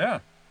it. Yeah.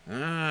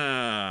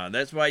 Ah,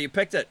 that's why you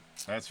picked it.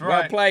 That's Well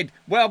right. played.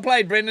 Well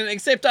played, Brendan,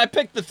 except I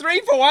picked the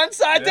 3 for once,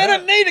 so I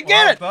didn't need to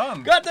get Well it.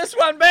 done. Got this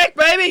one back,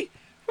 baby.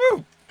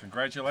 Woo.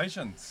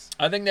 Congratulations.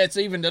 I think that's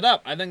evened it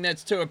up. I think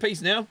that's 2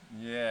 apiece now,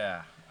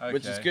 Yeah. Okay.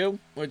 which is cool.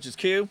 Which is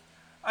cool.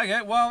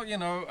 Okay, well,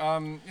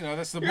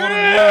 that's the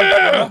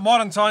modern world,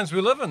 modern times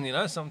we live in. You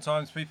know,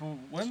 sometimes people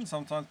win,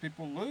 sometimes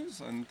people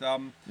lose. And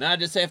Now I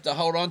just have to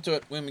hold on to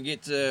it when we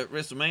get to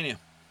WrestleMania.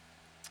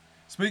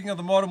 speaking of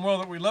the modern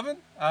world that we live in,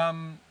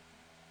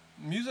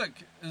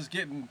 music is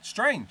getting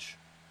strange.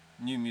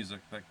 New music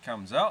that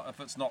comes out,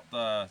 if it's not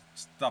the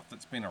stuff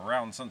that's been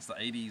around since the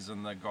 80s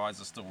and the guys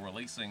are still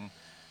releasing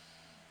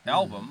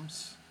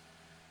albums,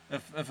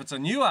 if it's a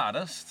new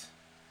artist,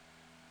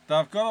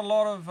 they've got a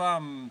lot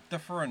of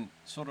different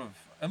sort of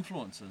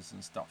influences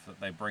and stuff that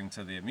they bring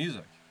to their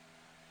music.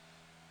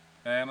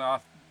 And I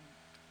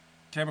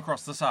came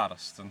across this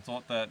artist and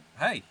thought that,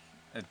 hey,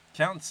 it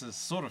counts as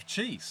sort of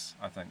cheese,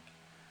 I think.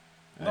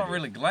 Not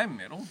really glam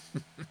metal.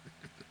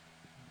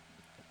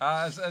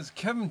 As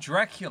Kim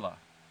Dracula.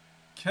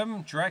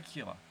 Kim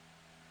Dracula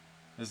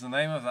is the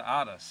name of the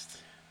artist.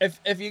 If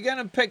you're going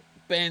to pick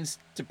bands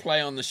to play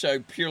on the show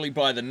purely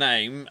by the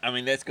name, I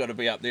mean, that's got to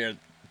be up there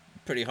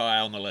pretty high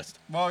on the list.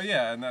 Well,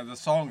 yeah, and the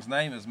song's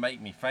name is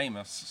Make Me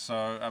Famous,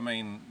 so, I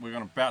mean, we're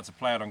about to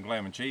play it on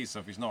Glam and Cheese, so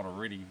if he's not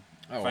already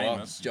Oh, famous, well,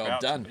 he's job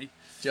about to done. be.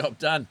 Job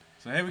done.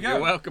 So here we go. You're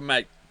welcome,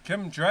 mate.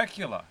 Kim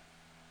Dracula.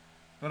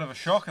 Bit of a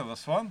shocker,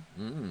 this one.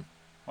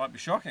 Might be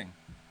shocking.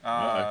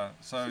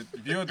 So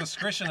viewer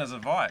discretion is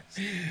advised.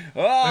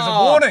 Oh, There's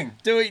a warning.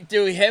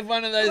 Do we have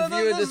one of those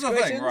viewer This is the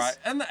discretions? thing, right?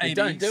 In the We 80s,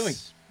 don't, do we?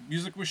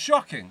 music was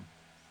shocking.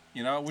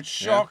 You know, it would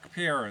shock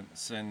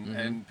parents,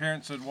 and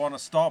parents would want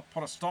to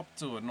put a stop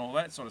to it and all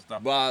that sort of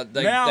stuff. Well,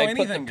 they Now put the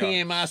anything goes.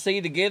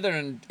 PMRC together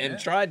and Yeah.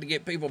 tried to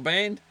get people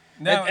banned.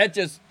 Now- That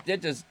just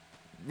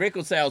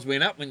record sales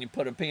went up when you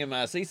put a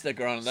PMRC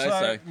sticker on it, though.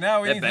 So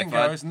now that anything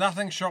backfired. goes,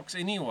 nothing shocks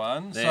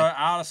anyone. So Yeah.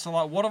 artists are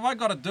like, what have I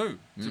got to do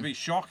to be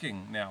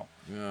shocking now?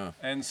 Yeah.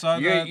 And so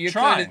they're You're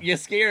trying. you're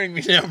scaring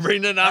me now,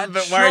 Brendan. I'm a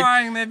They're bit worried.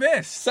 trying their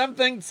best.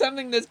 Something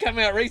that's come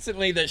out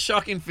recently that's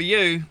shocking for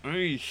you.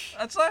 Eesh.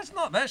 It's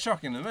not that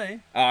shocking to me.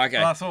 Oh, okay.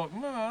 But I thought,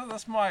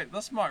 this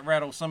might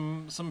rattle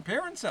some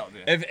parents out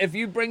there. If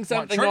you bring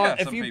something trigger on,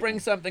 if some you bring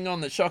people. something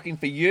on that's shocking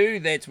for you,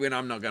 that's when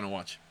I'm not going to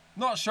watch.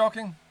 Not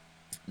shocking.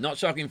 Not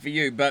shocking for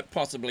you, but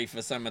possibly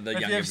for some of the If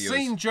younger you've viewers.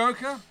 seen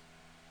Joker,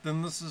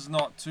 then this is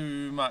not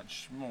too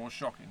much more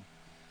shocking.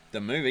 The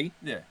movie?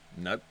 Yeah.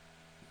 Nope.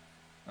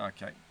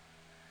 Okay.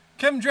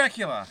 Kim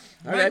Dracula,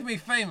 Okay. Make Me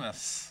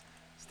Famous.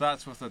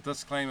 Starts with a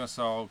disclaimer,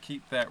 so I'll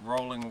keep that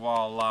rolling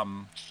while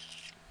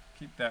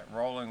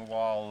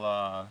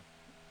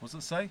what's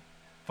it say?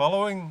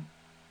 Following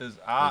is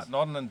art,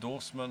 not an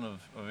endorsement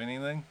of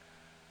anything.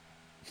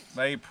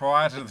 Made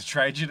prior to the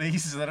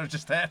tragedies that have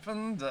just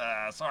happened.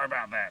 Sorry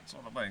about that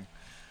sort of thing.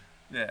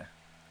 Yeah.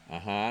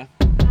 Uh-huh.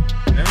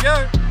 Here we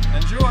go.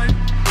 Enjoy.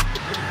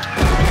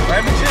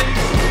 Grab the cheese.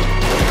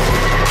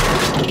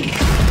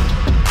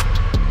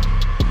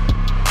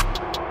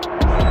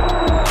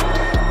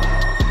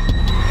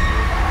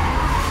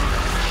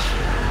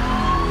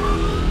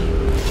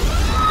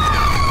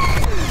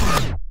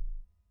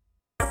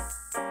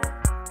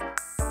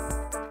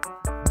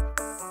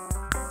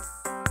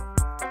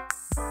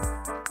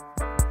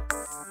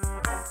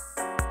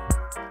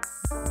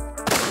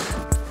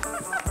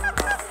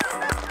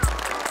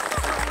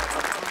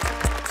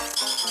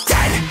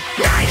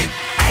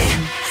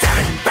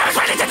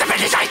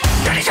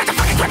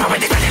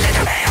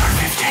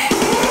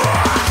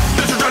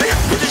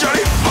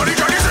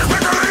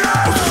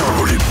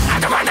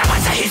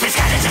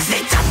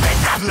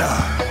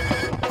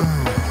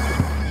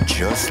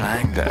 Just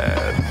like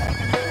that.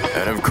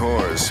 And of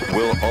course,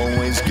 we'll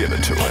always give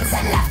it to him. It's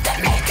enough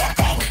to make you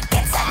think.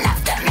 It's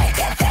enough to make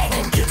you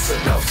think. It's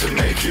enough to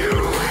make you.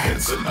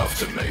 It's enough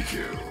to make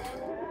you.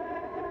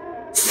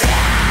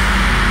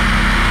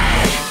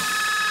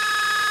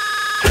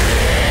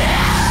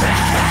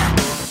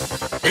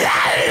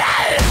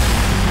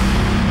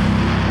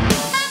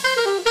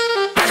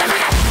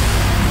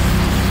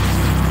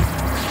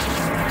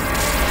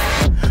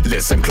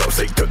 Listen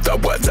closely to the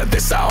words of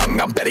this song.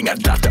 I'm betting a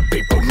lot of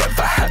people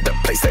never had the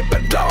place they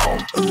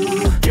belong.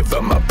 Give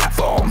them a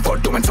platform for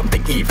doing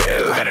something evil.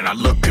 Better not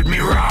look at me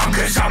wrong,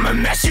 cause I'ma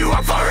mess you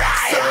up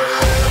alright.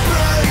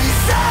 Celebrity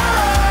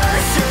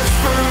silence just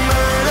for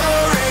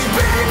murdering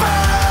people.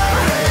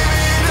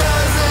 Baby,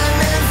 doesn't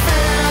it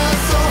feel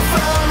so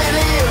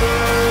familiar?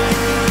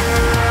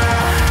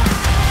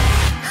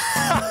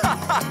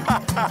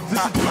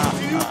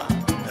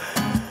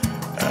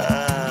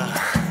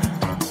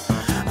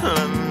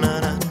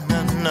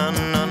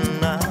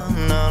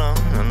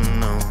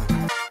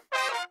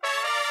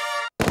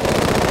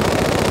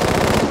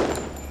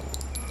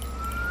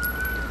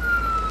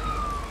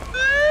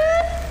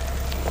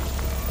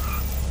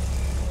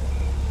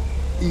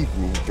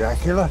 Evening,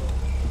 Dracula.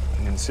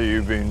 I can see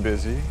you've been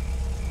busy.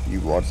 You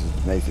wanted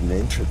to make an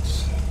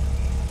entrance.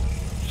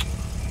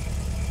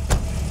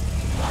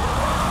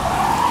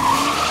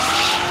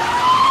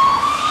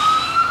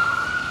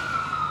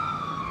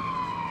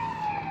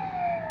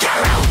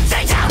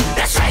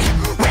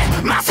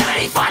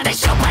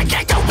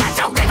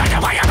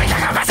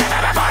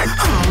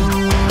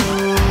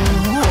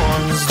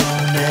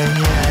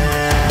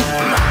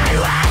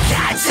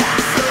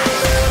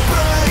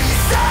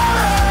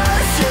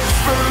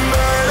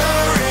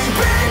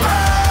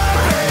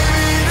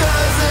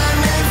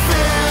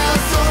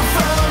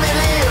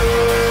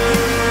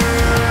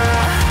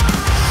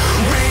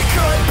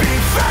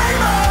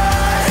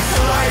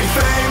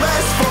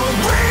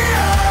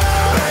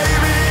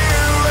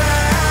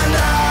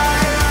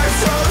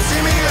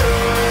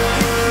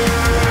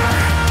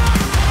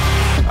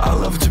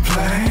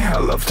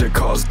 To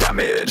cause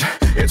damage,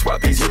 it's what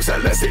these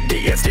useless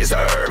idiots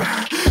deserve.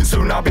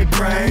 Soon I'll be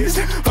praised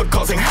for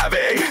causing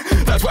havoc.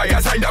 That's why I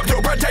signed up to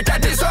protect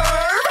and deserve.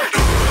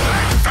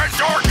 That's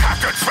your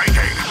captain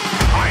speaking.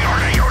 I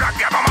order you to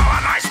give them all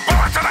a nice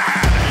bullet to the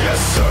head.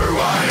 Yes, sir.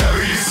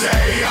 Whatever you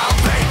say, I'll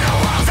make the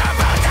walls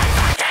about that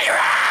fucking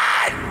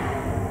red.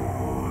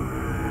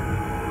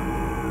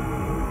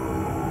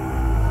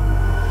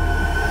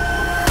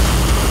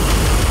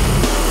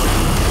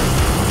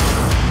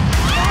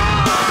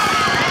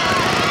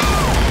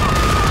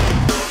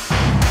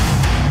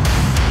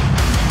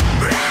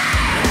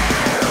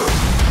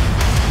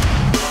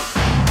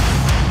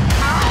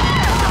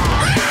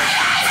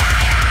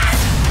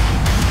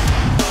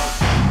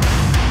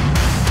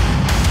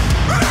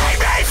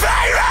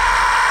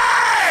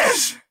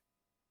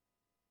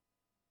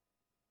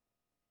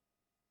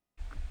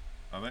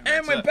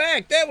 And we're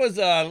back. That was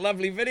a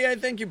lovely video.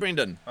 Thank you,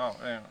 Brendan. Oh,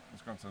 yeah.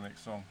 Let's go on to the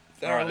next song.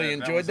 Thoroughly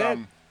enjoyed was, that.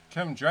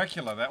 Kim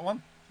Dracula, that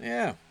one.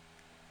 Yeah.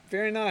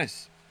 Very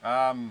nice.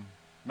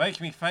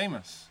 Make Me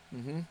Famous.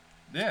 Mm-hmm.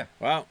 Yeah.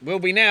 Well, will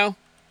be now.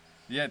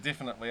 Yeah,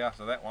 definitely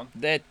after that one.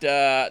 That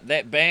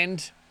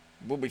band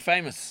will be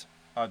famous.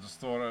 I just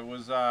thought it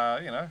was,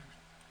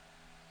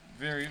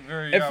 very,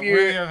 very If you-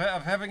 worthy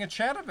of having a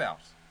chat about.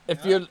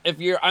 If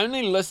you're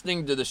only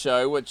listening to the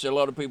show, which a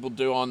lot of people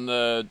do on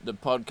the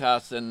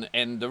podcast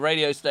and the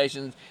radio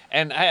stations,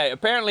 and hey,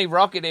 apparently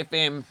Rocket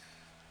FM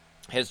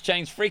has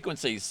changed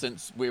frequencies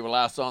since we were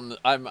last on.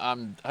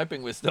 I'm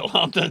hoping we're still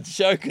on the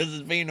show because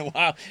it's been a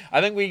while.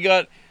 I think we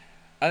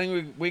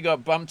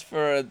got bumped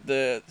for a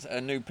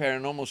new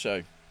paranormal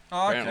show.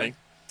 Oh, okay. Apparently.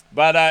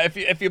 But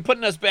if you're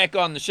putting us back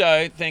on the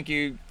show, thank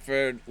you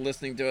for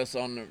listening to us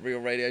on the real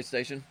radio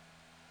station.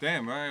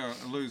 Damn, I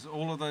lose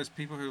all of those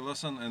people who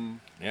listen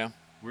and Yeah.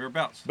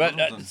 whereabouts. But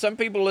Littleton. some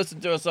people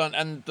listen to us on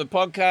and the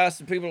podcast,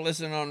 and people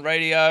listen on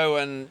radio,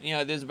 and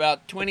there's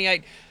about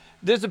 28.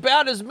 There's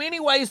about as many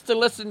ways to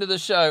listen to the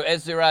show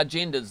as there are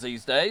genders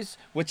these days,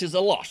 which is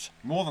a lot.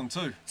 More than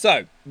 2.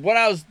 So what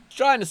I was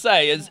trying to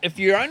say is, if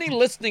you're only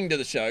listening to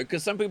the show,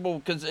 because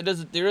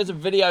there is a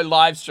video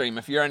live stream.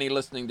 If you're only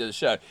listening to the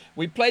show,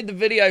 we played the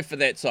video for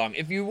that song.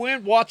 If you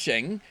weren't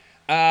watching,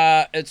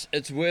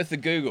 it's worth a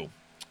Google.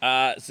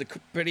 It's a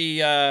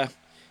pretty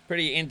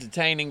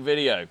entertaining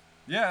video.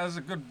 Yeah, it was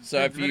a good.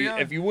 So good video.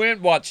 if you weren't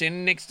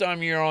watching, next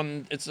time you're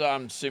on,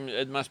 I'm assuming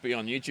it must be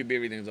on YouTube.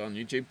 Everything's on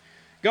YouTube.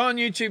 Go on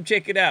YouTube,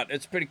 check it out.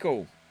 It's pretty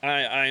cool.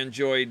 I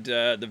enjoyed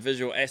the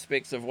visual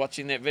aspects of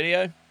watching that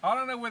video. I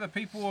don't know whether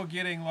people are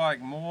getting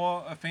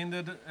more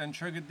offended and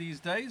triggered these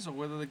days, or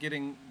whether they're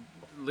getting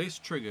less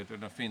triggered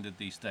and offended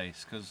these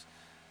days. Because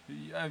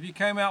if you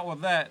came out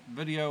with that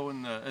video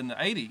in the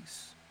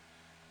 80s,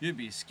 you'd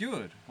be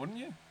skewered, wouldn't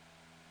you?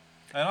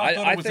 And I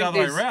thought it was the other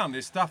way around.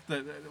 There's stuff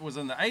that was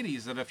in the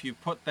 80s that if you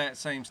put that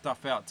same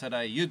stuff out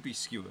today, you'd be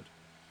skewered.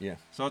 Yeah.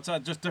 So it's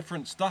just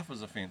different stuff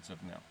is offensive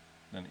now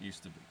than it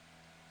used to be.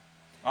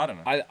 I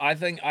don't know. I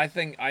think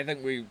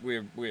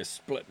we're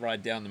split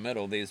right down the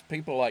middle. There's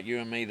people like you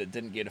and me that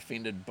didn't get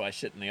offended by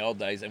shit in the old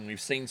days, and we've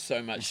seen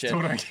so much shit.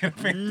 Still don't get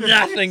offended.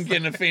 Nothing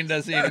can offend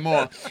us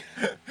anymore.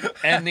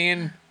 And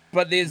then,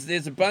 but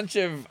there's a bunch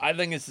of, I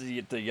think it's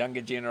the younger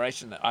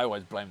generation that I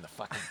always blame the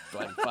fucking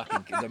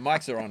the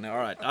mics are on now. All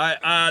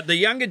right. The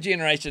younger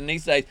generation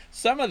these days,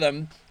 some of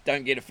them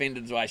don't get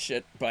offended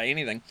by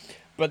anything,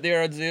 but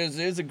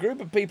there's a group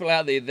of people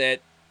out there that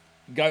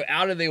go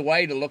out of their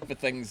way to look for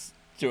things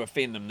to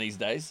offend them these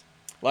days.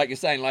 Like you're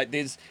saying, like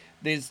there's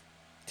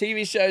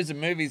TV shows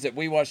and movies that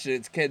we watched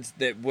as kids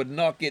that would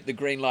not get the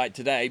green light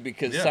today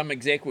because some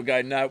exec would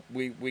go, no,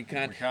 we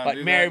can't. Like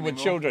Married with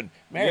Children.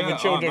 Married with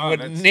Children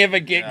would never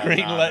get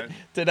green lit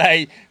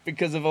today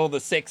because of all the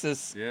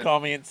sexist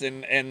comments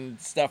and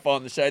stuff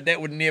on the show.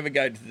 That would never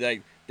go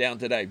down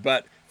today.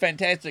 But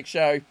fantastic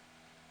show.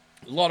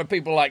 A lot of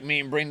people like me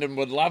and Brendan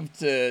would love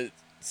to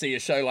see a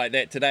show like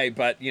that today,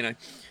 but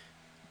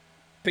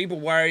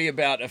people worry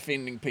about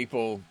offending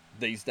people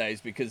these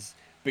days because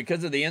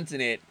of the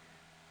internet.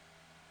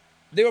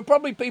 There were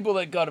probably people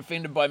that got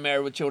offended by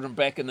Married with Children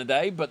back in the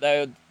day, but they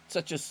were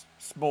such a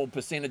small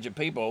percentage of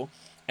people,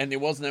 and there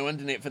was no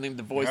internet for them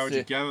to voice. How would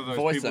you gather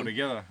those people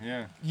together?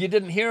 Yeah. You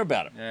didn't hear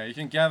about it. Yeah, you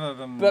can gather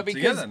them But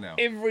together now.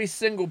 because every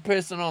single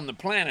person on the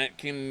planet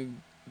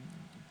can,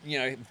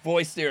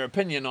 voice their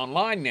opinion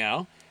online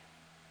now,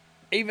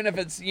 even if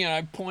it's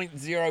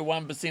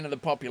 0.01% of the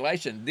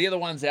population, they're the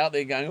ones out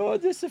there going, "Oh,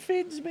 this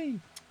offends me."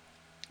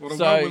 Well,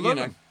 we're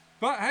living.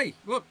 But hey,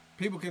 look,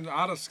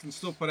 artists can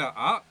still put out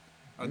art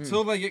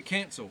until they get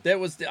cancelled. I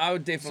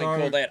would definitely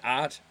call that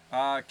art.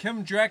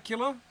 Kim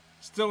Dracula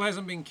still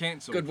hasn't been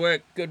cancelled. Good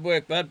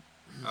work, bud.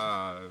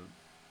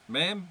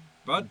 Ma'am,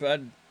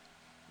 bud,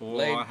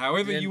 or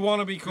however you want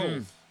to be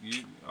called.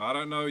 I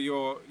don't know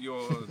your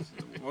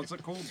what's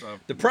it called?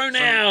 The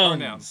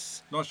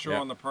pronouns. Not sure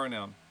on the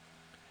pronoun.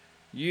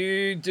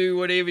 You do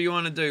whatever you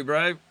want to do,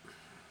 bro.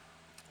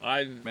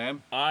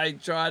 Ma'am? I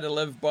try to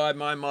live by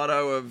my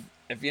motto of,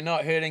 if you're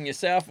not hurting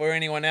yourself or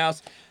anyone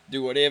else,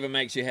 do whatever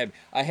makes you happy.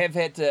 I have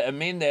had to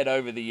amend that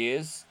over the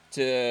years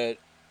to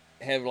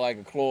have like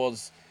a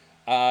clause.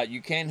 You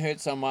can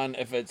hurt someone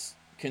if it's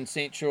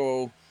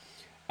consensual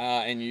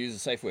and you use a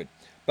safe word.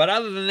 But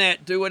other than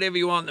that, do whatever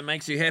you want that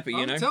makes you happy,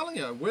 I'm telling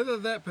you, whether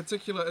that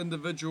particular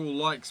individual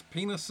likes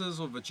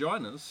penises or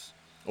vaginas,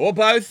 or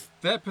both,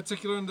 that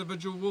particular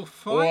individual will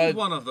find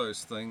one of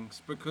those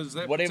things because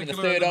that whatever the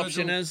particular third individual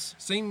option is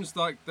seems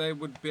like they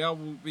would be able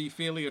to be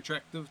fairly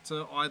attractive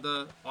to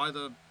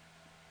either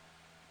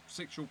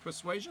sexual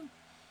persuasion.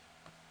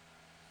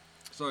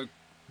 So,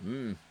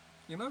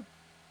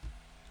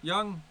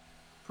 young,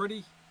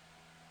 pretty,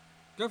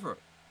 go for it.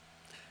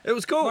 It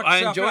was cool. Knock I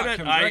yourself enjoyed out, it.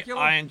 Kim Dracula.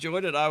 I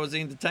enjoyed it. I was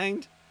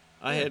entertained.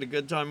 I had a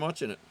good time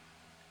watching it.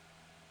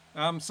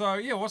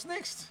 What's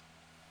next?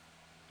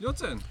 Your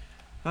turn.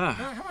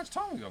 How much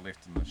time we got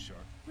left in this show?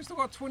 We still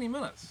got 20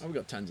 minutes. Oh, we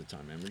got tons of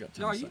time, man. We got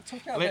tons. You of time.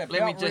 took out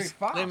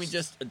Let me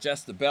just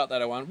adjust the belt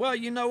that I want. Well,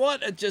 you know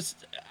what?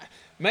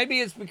 Maybe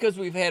it's because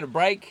we've had a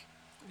break.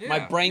 My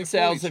brain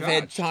cells have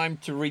had time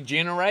to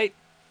regenerate.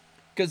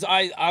 Because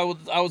I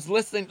was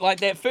listening,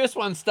 like that first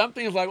one stumped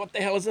me. I was like, what the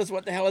hell is this?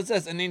 What the hell is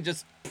this? And then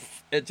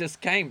it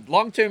just came.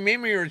 Long-term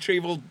memory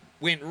retrieval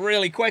went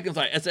really quick. It's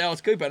like, it's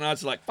Alice Cooper. And I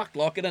was like, fuck,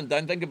 lock it in.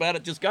 Don't think about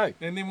it. Just go.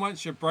 And then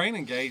once your brain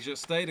engaged, it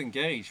stayed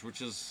engaged,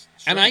 which is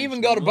And I strange.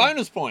 even got a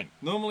bonus point.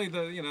 Normally,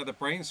 the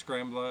brain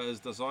scrambler is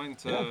designed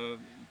to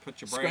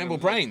put your brain Scramble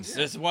in brains.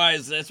 Yeah.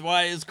 That's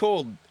why it's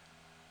called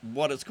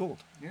what it's called.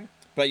 Yeah.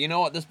 But you know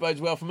what? This bodes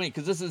well for me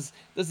because this is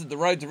the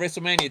road to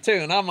WrestleMania 2,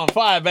 and I'm on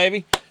fire,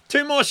 baby.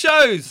 2 more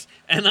shows,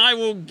 and I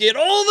will get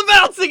all the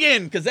belts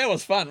again because that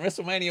was fun.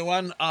 WrestleMania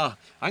 1. I'm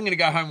gonna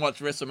go home and watch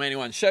WrestleMania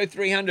 1. Show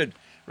 300,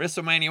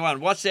 WrestleMania 1.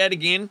 Watch that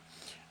again,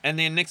 and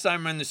then next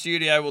time we're in the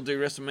studio, we'll do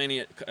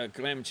WrestleMania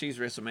Glam and Cheese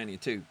WrestleMania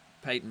 2.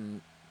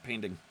 Peyton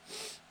pending.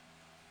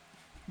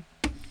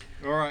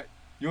 All right,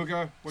 you'll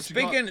go. What you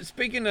got?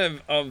 Speaking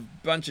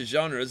of bunch of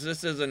genres,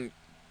 this isn't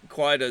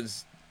quite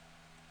as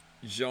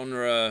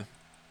genre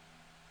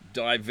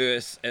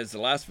diverse as the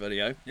last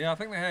video. Yeah, I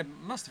think they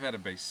must have had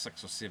about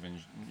 6 or 7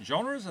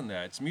 genres in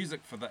there. It's music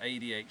for the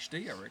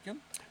ADHD, I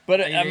reckon. But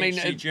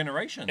ADHD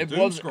generation. It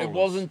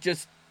wasn't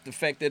just the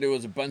fact that it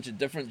was a bunch of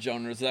different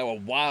genres. They were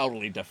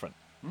wildly different.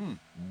 Wildly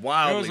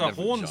There was a different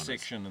horn genres.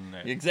 section in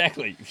there.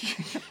 Exactly.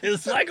 It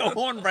was like a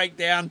horn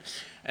breakdown,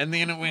 and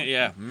then it went,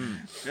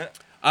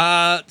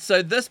 Yeah.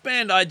 So this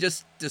band I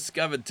just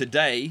discovered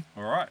today.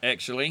 All right.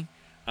 Actually,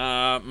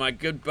 my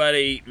good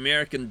buddy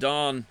American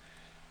Don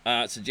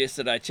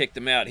suggested I check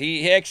them out.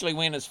 He actually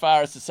went as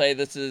far as to say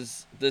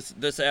this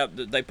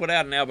they put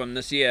out an album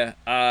this year,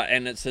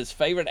 and it's his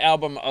favorite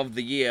album of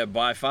the year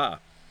by far.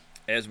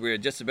 As we're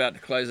just about to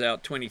close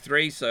out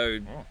 23, so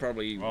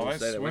probably Well, we'll say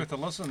that's that way. worth a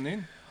listen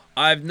then.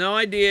 I have no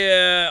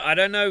idea. I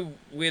don't know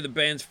where the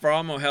band's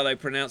from or how they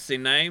pronounce their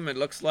name. It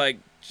looks like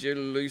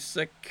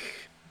Jelusic.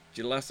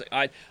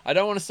 I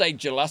don't want to say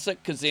Jelusic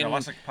because then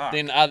Jurassic Park.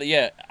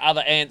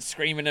 other ants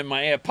screaming in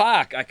my ear.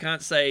 Park. I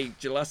can't say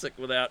Jelusic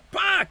without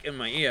Park in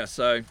my ear.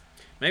 So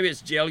maybe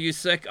it's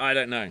Jelusic. I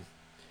don't know.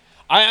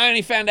 I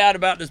only found out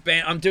about this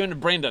band. I'm doing a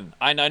Brendan.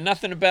 I know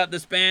nothing about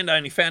this band. I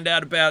only found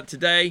out about it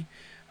today.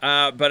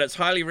 But it's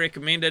highly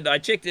recommended. I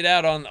checked it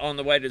out on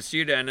the way to the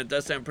studio, and it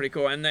does sound pretty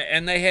cool. And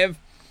they have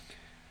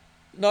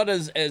not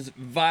as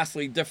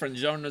vastly different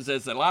genres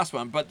as the last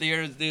one, but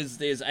there's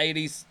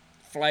 80s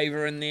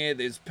flavor in there.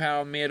 There's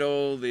power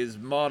metal. There's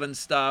modern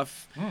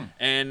stuff,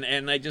 and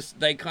they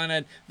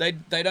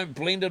don't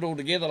blend it all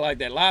together like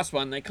that last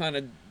one. They kind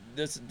of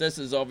this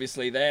is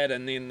obviously that,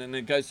 and then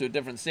it goes to a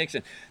different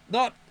section.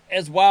 Not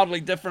as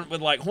wildly different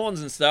with like horns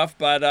and stuff,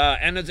 but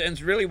and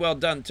it's really well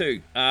done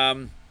too.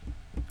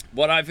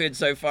 What I've heard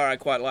so far, I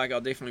quite like.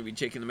 I'll definitely be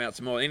checking them out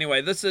some more.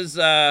 Anyway, this is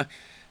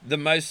the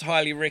most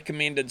highly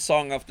recommended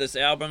song off this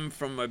album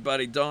from my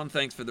buddy Don.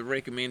 Thanks for the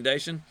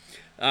recommendation.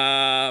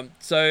 So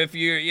if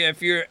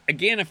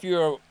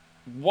you're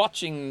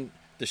watching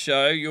the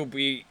show, you'll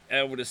be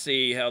able to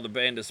see how the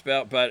band is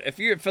spelt. But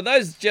for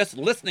those just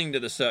listening to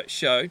the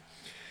show,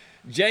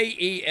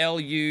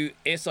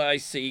 Jelusick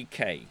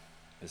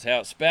is how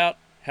it's spelt.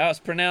 How it's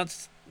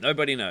pronounced,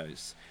 nobody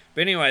knows.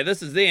 But anyway,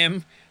 this is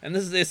them, and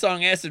this is their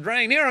song Acid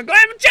Rain here on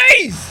Glam and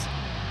Cheese!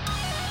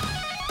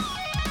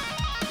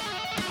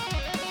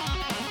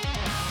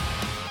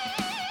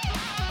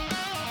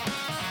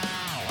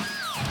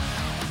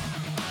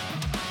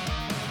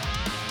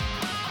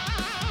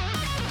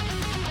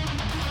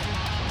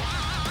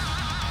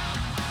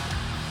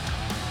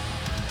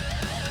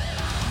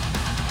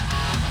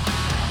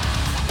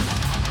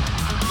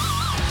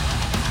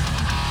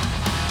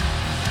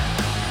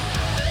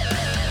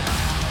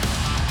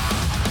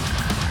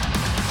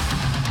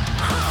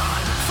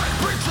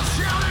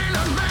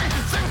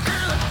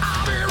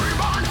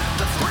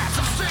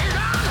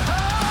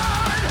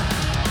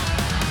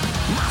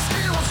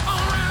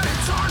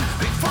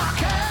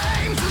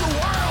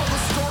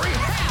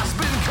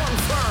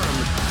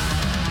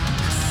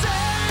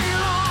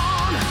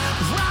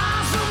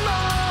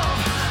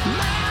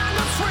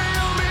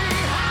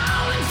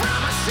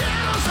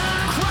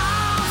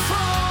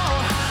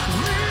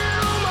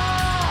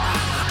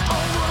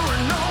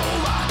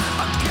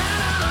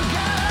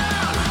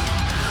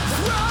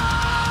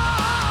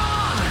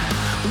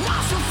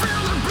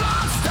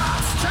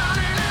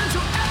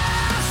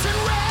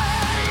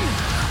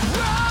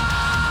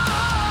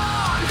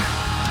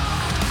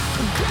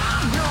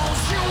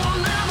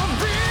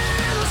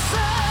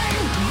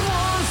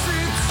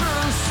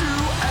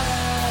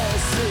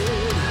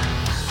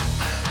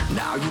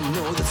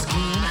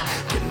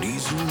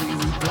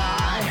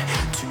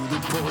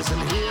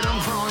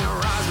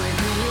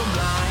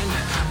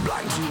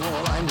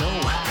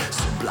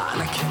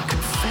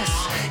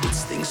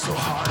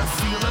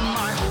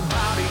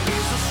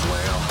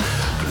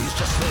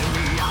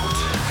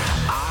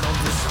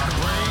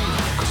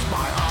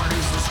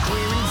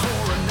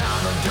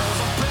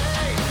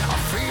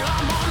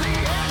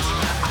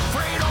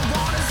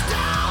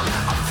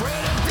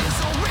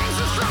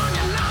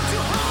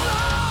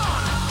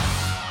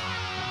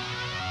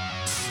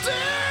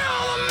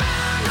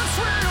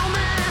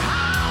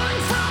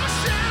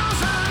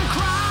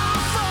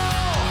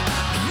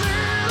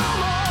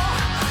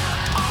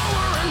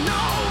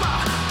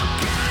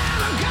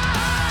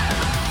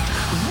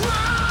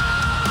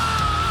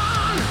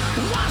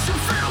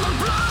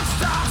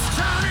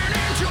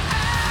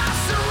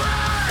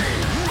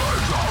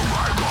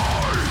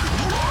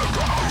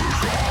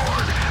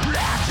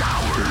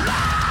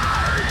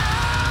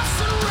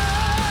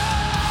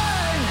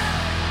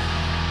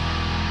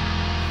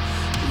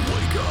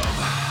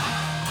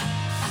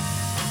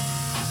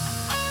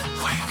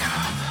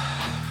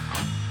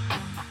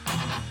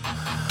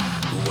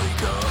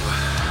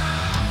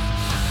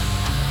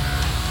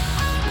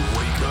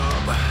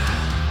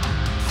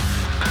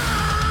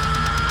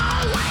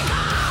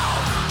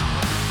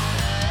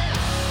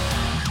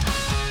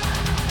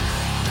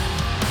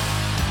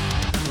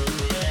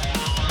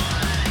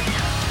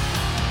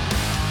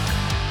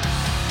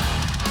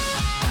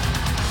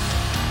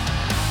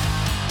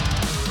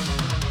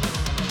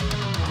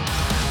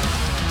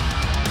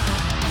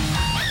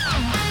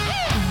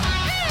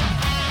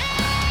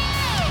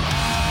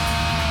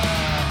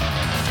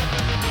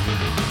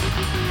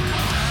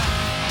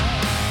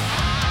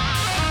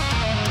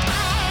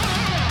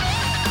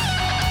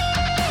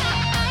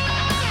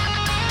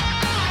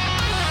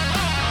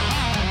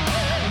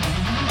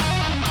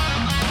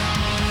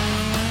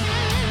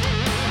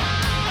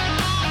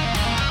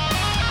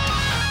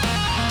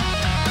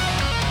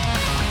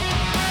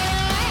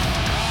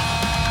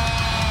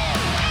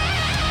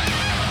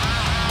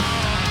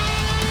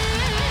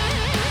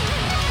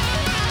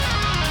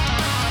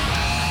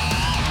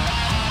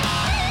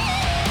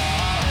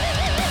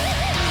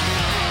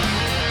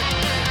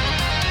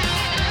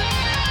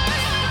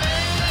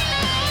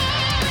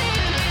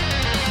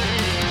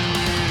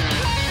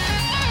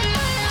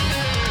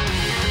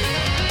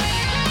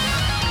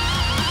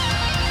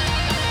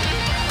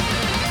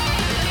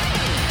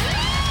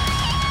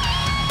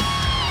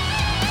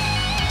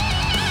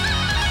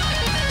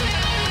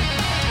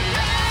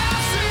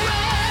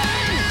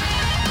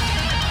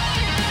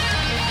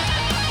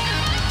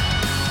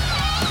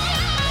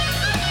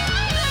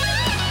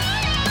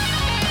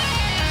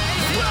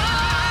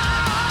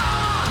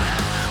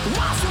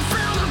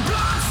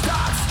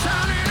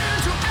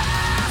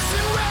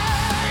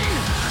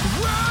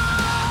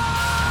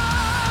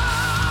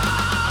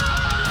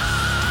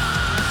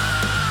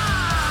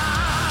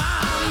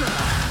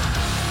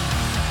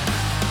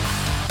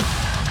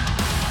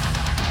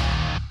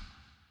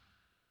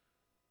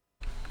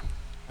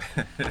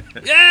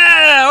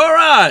 Yeah, all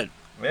right.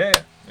 Yeah,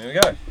 there we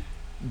go.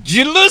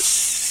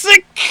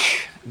 Jealousy.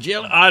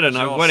 I don't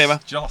know, Joss, whatever.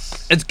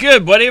 Joss. It's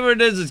good. Whatever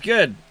it is, it's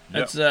good.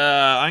 Yep. It's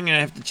I'm gonna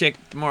have to check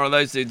more of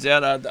those dudes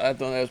out. I thought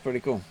that was pretty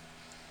cool.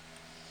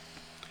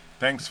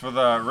 Thanks for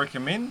the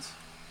recommend.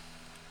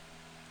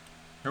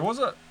 Who was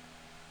it?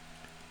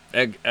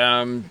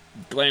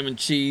 Glam and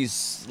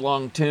Cheese,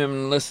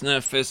 long-term listener,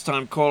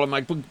 first-time caller.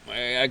 My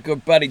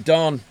good buddy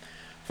Don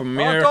from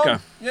America. Oh, Don.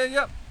 Yeah,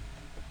 yep.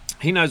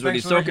 He knows what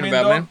Thanks he's for talking recommend,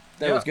 about, Don. man.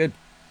 That Yeah. was good.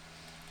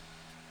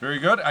 Very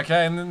good.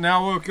 Okay, and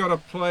now we've got to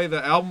play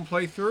the album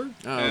playthrough.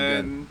 Oh,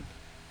 and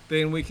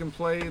then we can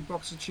play a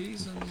box of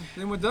cheese and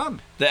then we're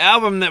done. The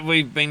album that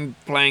we've been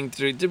playing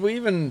through, did we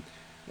even...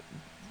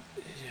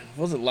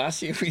 Was it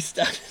last year we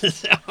started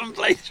this album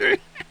playthrough?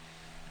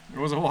 It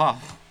was a while.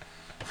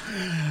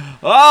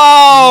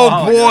 Oh,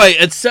 Wow, boy.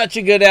 yeah. It's such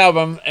a good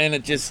album, and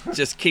it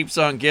just keeps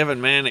on giving,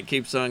 man. It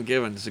keeps on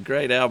giving. It's a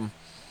great album.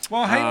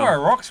 Well, Haywire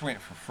Rocks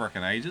went for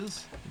frickin'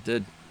 ages. It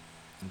did.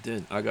 It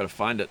did. I got to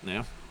find it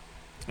now.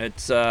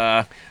 It's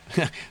the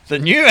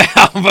new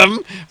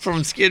album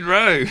from Skid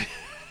Row.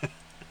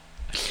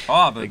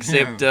 Oh, but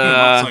Except,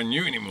 not so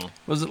new anymore.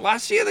 Was it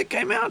last year that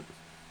came out?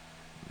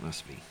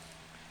 Must be.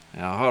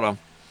 Now, hold on.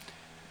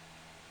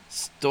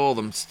 Store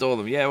them.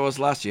 Yeah, it was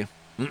last year.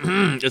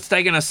 It's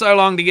taken us so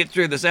long to get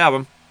through this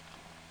album.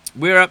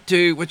 We're up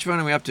to, which one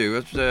are we up to?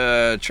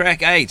 It's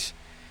track 8.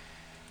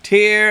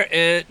 Tear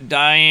It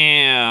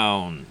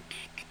Down.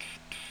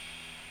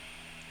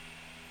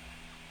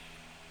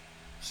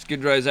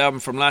 Skid Row's album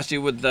from last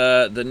year with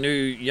the new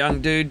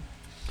young dude.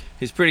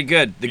 He's pretty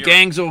good. The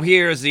Gang's All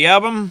Here is the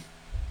album.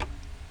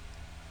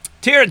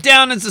 Tear It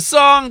Down is the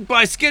song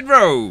by Skid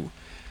Row.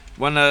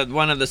 One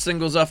of the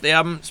singles off the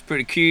album. It's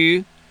pretty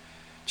cool.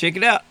 Check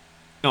it out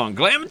on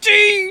Glam and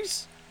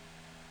Cheese.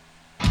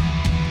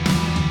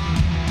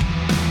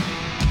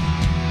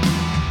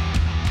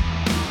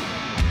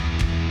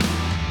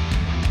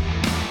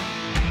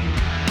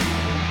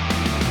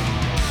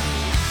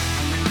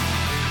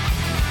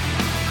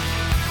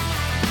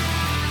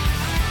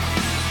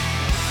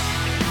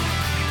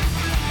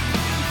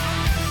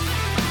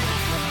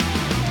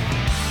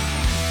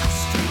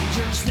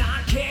 Strangers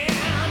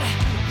knocking,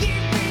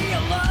 leave me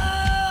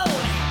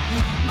alone.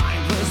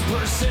 Mindless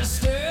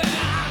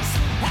persistence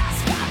has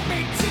got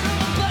me to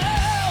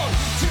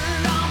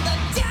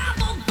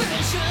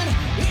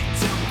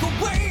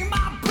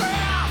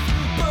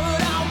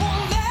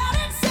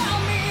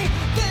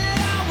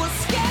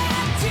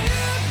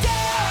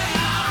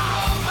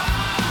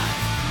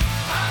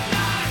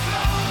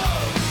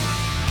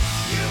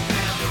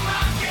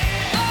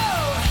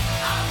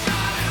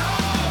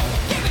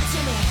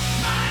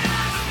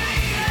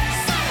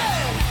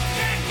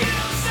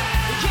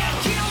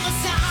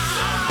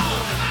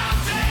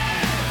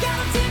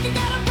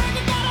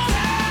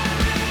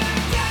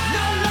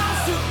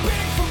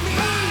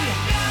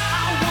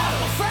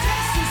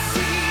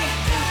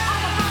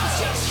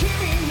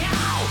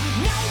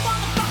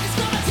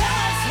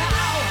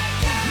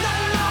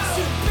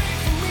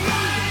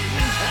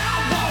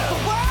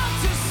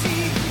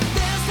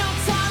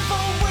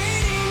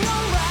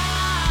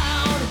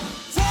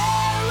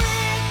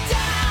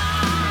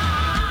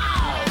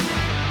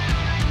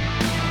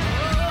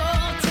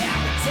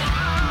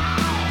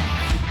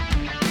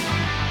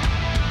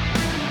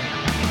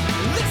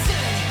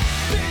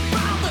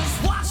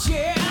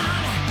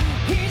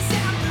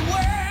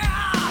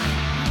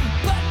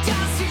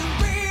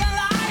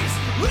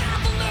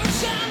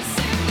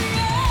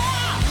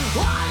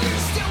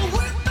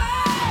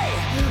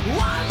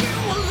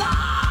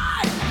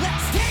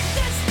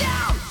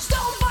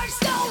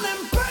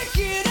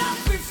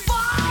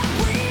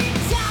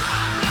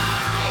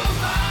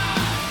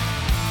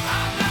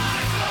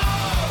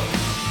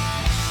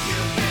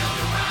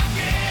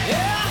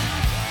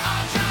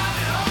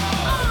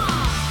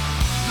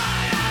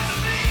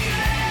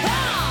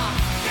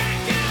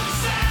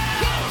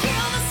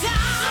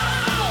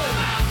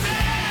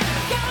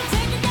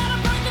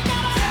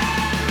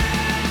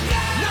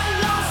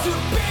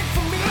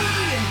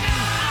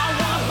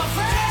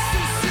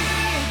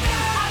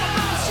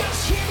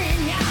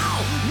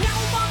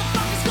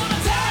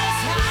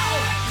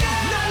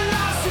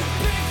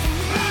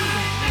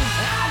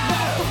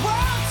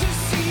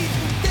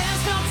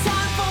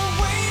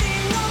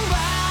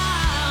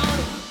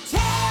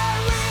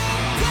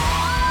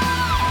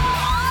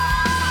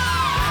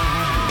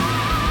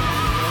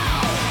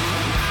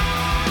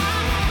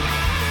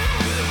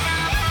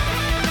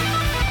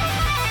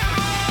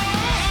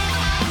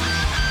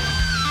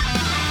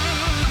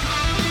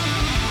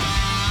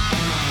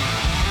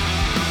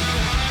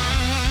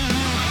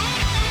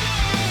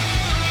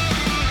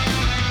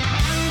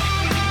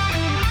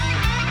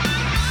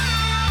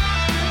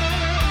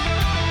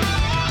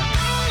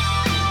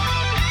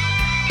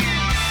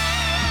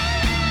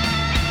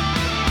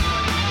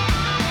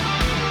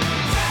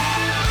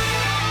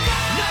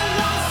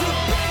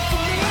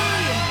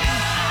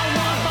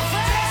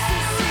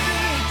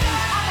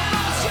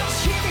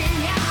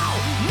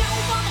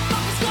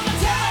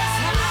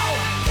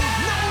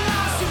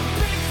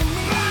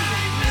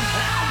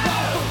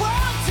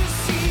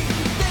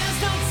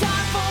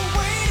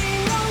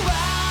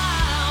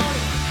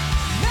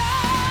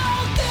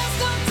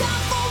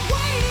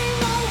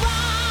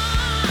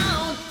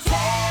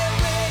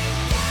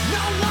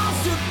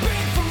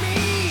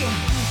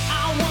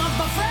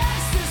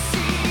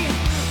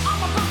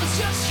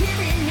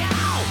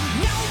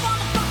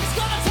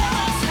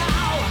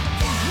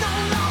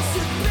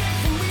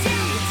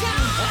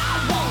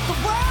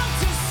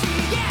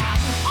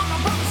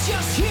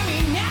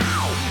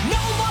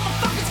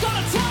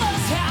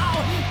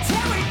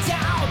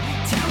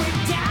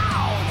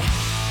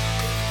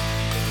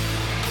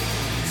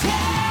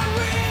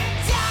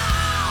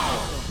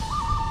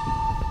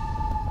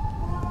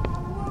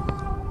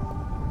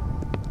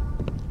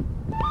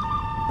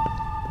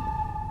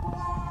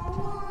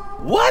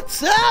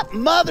up,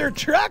 mother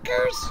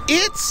truckers?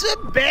 It's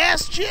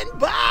Sebastian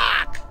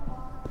Bach.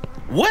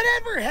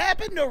 Whatever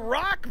happened to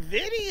rock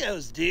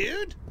videos,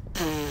 dude?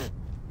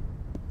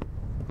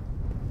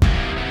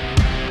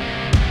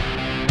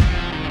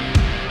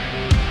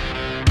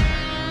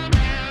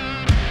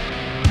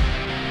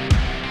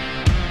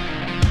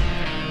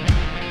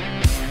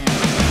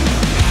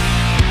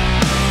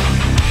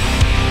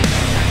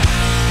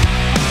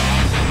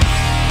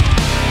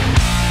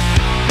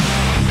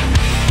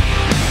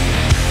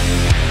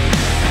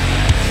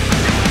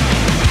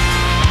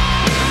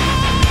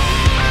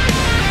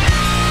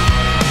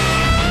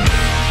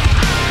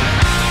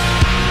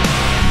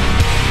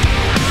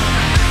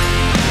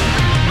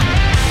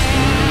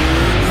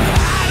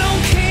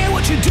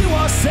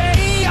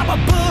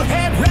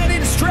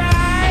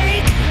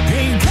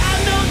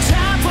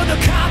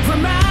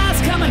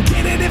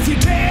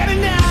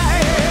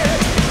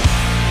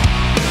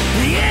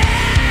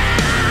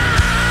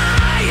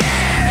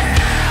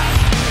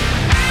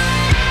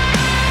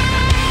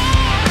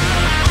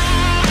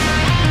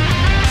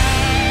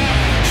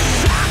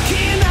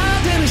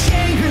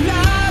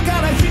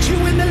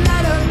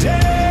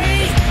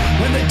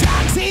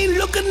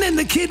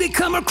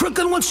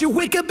 Once you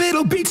wake up,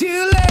 it'll be too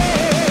late.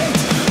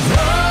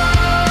 Oh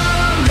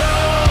no,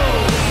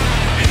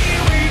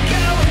 here we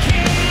go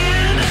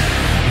again.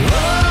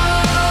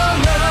 Oh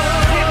no,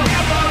 it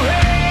never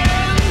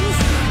ends.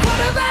 What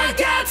have I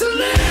got to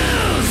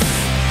lose?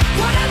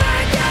 What have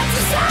I got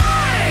to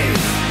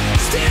save?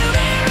 Still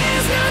there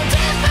is no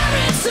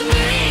difference to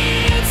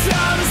me. It's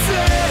all the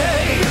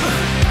same.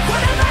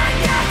 What have I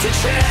got to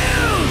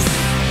choose?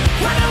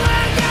 What have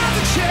I got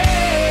to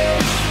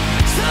change?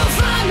 So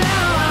far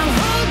now I'm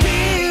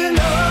holding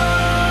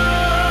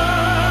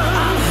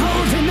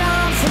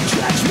on for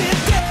Judgment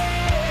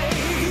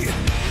Day.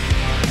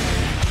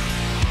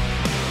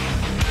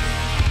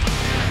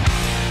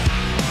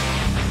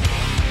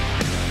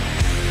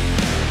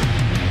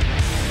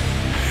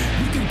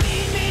 You can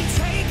beat me,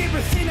 take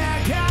everything I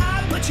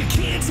got, but you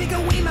can't take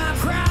away my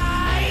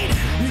pride.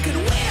 You can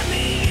wear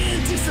me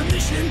into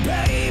submission,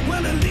 babe.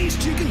 Well, at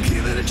least you can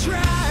give it a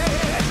try.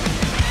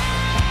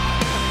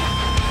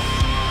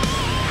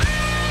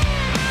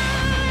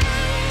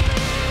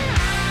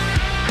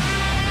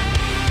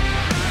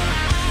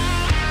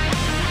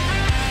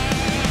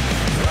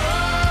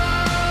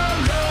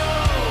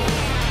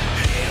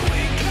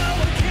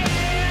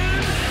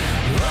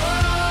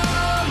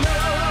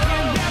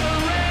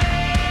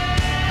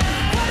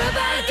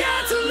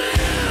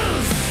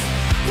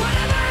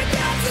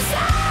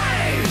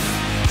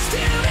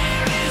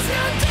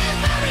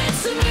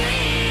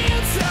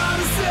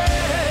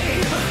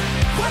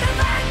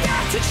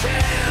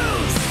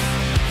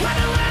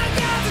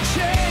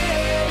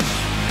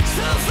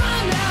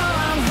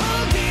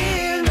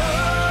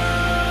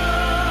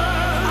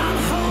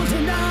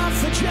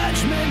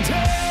 Judgment Day.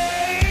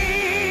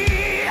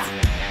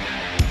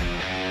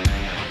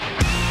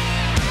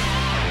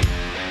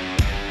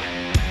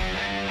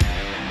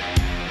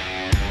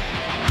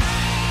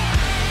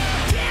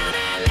 Down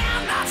and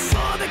out, not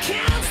for the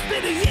count.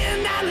 Spend a year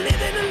not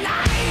living a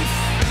life.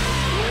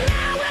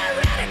 Now we're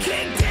ready to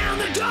kick down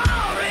the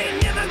door.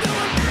 Ain't never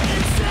going back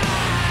inside.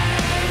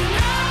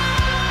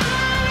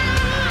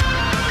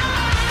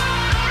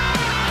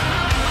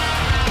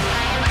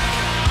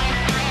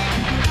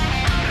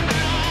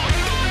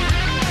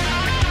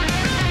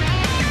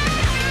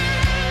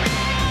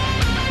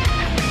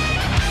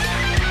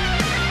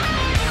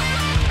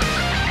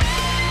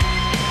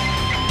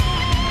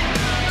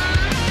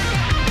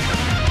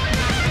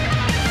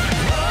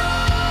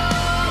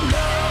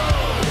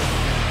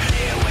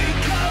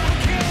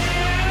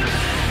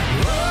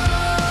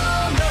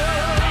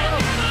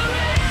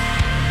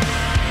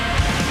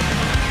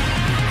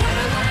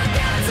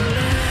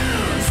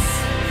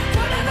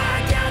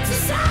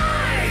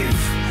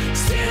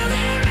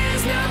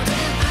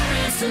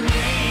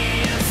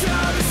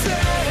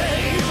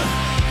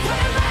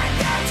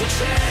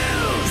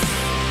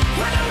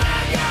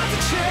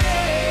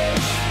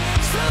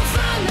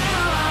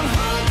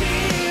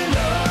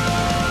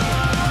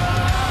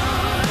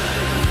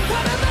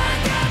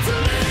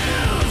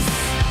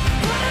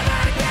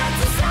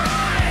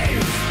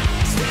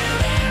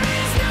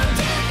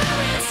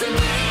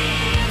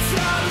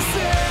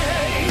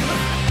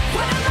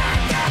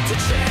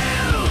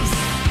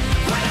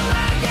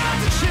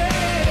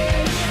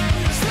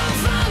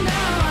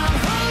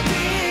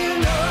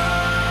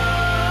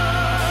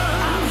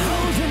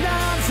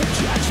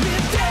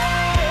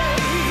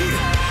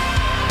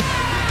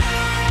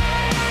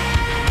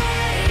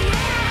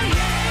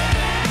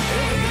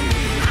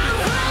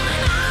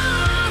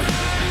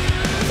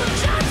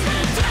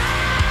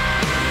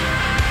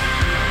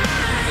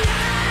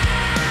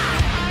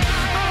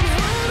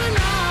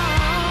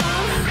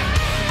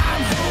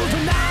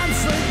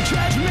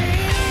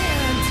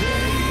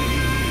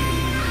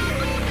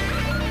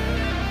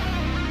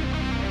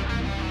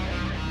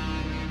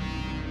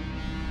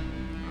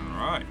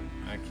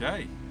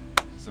 Okay.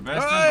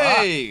 Sebastian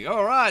Hey,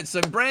 all right.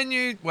 Some brand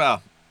new,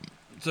 well,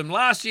 some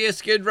last year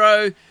Skid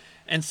Row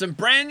and some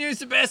brand new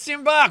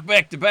Sebastian Bach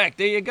back to back.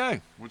 There you go.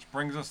 Which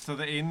brings us to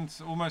the end,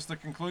 almost the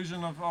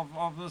conclusion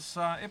of this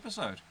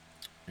episode.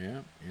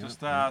 Yeah. Just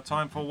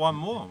time for one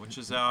more, which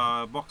is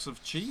our box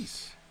of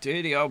cheese.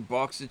 Dirty old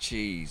box of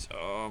cheese.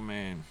 Oh,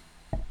 man.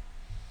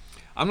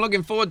 I'm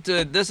looking forward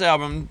to this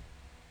album.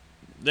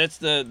 That's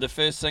the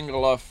first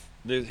single off.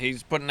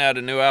 He's putting out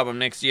a new album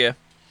next year.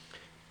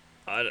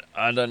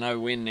 I don't know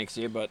when next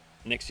year, but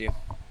next year.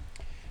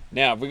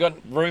 Now, we got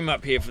room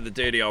up here for the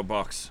dirty old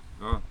box.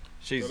 Oh.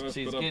 She's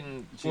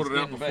getting Brought it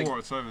out big. before,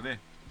 it's over there.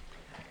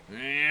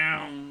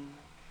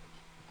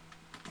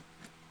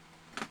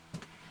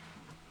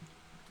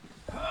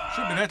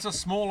 Should be, that's a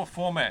smaller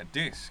format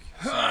disc,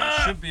 so there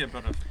should be a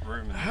bit of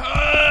room in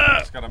there.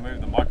 Just gotta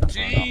move the microphone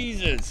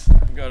Jesus!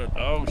 Got it.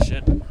 Oh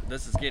shit!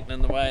 This is getting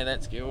in the way.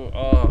 That's good.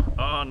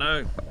 Oh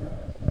no!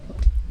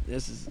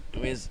 This is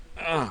where's?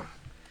 Oh.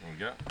 There we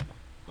go.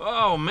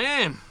 Oh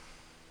man!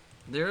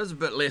 There is a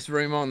bit less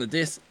room on the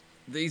desk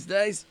these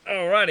days.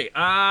 Alrighty.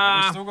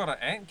 Have we still got an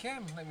ant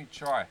cam? Let me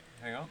try.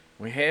 Hang on.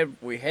 We have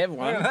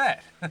one. Look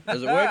at that.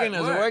 Is it working?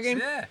 Is it working?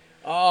 Yeah.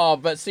 Oh,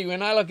 but see,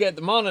 when I look at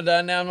the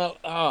monitor now, I'm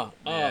like,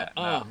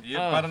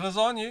 but it is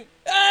on you.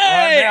 Hey,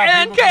 Right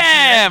now, and people can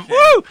cam! see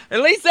Ant Woo!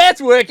 At least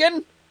that's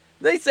working.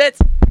 At least that's...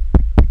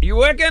 You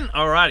working?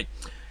 Alrighty.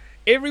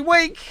 Every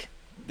week,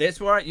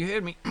 that's right, you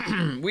heard me.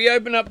 We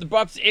open up the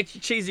box of extra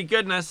cheesy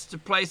goodness to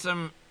play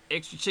some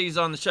extra cheese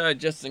on the show,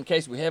 just in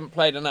case we haven't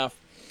played enough.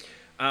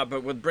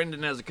 But with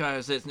Brendan as a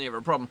co-host, that's never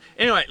a problem.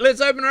 Anyway,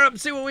 let's open her up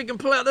and see what we can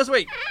pull out this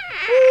week. Woo!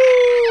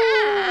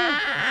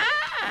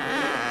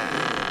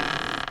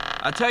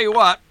 I tell you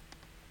what.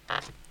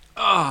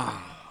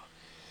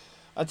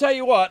 I tell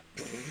you what.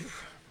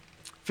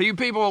 For you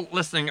people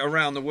listening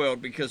around the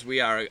world, because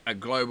we are a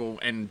global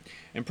and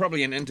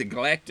probably an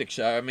intergalactic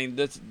show. I mean,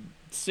 this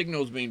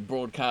signal's been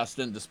broadcast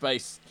into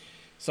space.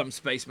 Some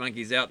space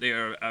monkeys out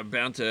there are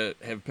bound to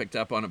have picked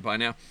up on it by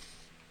now.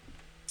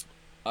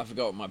 I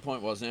forgot what my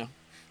point was now.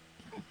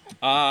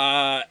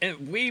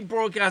 We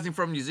broadcasting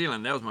from New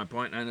Zealand. That was my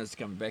point, and it's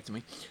coming back to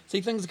me.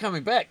 See, things are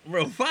coming back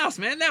real fast,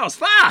 man. That was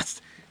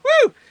fast.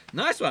 Woo!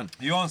 Nice one.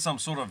 You on some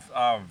sort of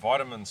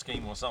vitamin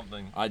scheme or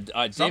something? I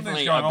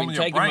definitely, I've been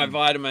taking my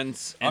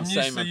vitamins and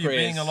saying my prayers. I'm used to you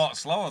being a lot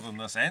slower than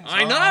this, Ant. So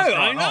I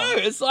know.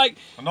 It's like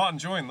I'm not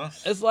enjoying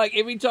this. It's like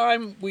every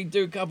time we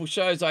do a couple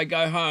shows, I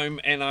go home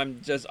and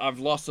I've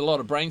lost a lot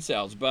of brain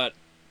cells. But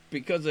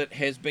because it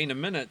has been a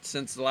minute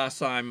since the last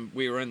time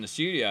we were in the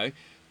studio,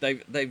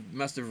 they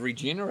must have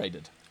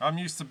regenerated. I'm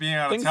used to being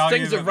able to tell you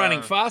things are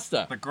running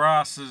faster. The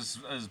grass is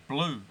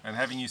blue, and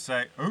having you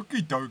say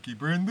 "Okie dokie,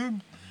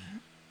 Brendan."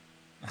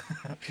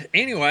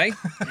 Anyway,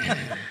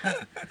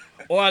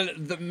 well,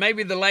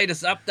 maybe the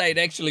latest update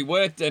actually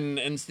worked, and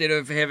instead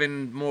of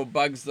having more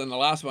bugs than the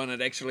last one,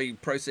 it actually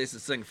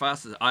processes things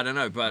faster. I don't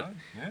know, but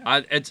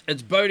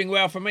it's boding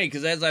well for me,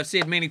 because as I've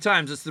said many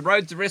times, it's the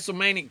road to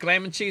WrestleMania,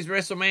 Glam and Cheese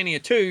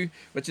WrestleMania 2,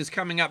 which is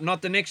coming up,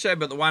 not the next show,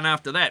 but the one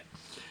after that.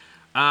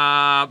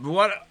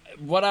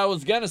 What I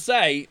was going to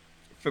say,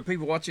 for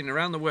people watching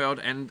around the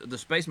world and the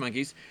Space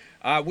Monkeys,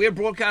 we're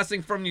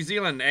broadcasting from New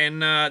Zealand,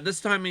 and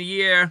this time of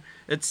year,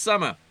 it's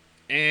summer,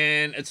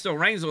 and it still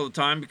rains all the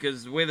time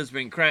because the weather's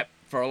been crap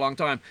for a long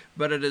time,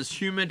 but it is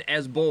humid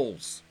as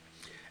balls,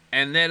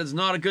 and that is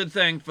not a good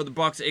thing for the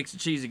box of extra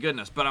cheesy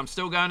goodness, but I'm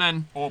still going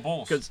in. Or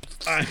balls.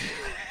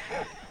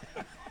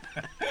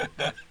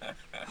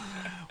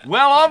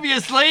 Well,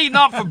 obviously,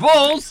 not for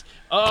balls.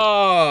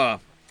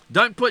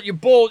 Don't put your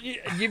ball.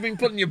 You've been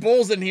putting your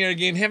balls in here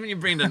again, haven't you,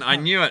 Brendan? I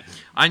knew it.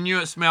 I knew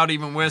it smelled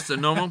even worse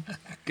than normal.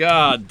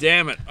 God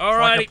damn it! All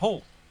right. Like a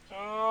pool. Or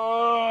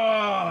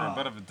a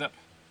bit of a dip.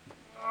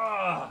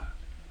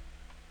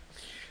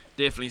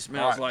 Definitely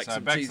smells like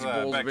some cheesy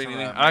balls back or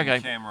anything. To the Okay.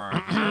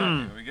 Camera.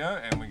 Here we go,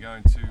 and we're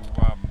going to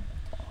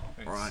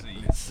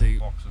let's see.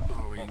 Box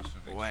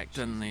of Whacked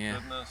in there.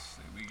 Goodness.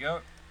 There we go.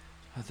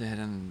 Put that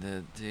in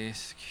the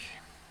desk.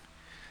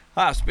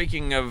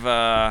 Speaking of,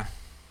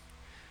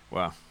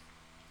 well,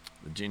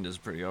 the gender's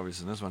pretty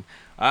obvious in this one.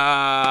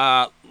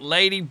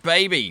 Lady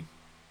Baby.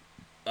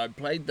 I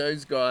played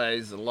those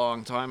guys a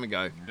long time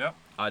ago. Yep.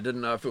 I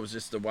didn't know if it was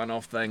just a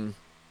one-off thing,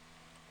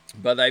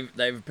 but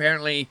they've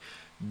apparently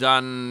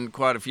done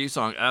quite a few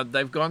songs.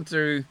 They've gone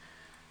through.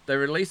 They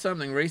released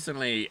something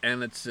recently,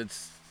 and it's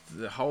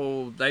the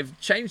whole. They've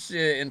changed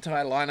the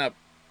entire lineup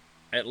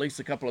at least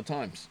a couple of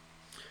times.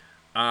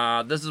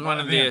 This is one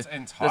of their. This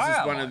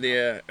is one of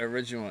their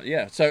original.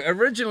 Yeah. So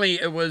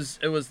originally it was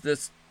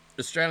this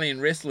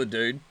Australian wrestler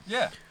dude.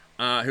 Yeah.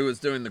 Who was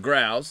doing the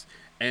growls,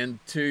 and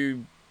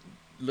two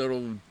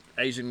little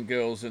Asian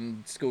girls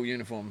in school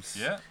uniforms.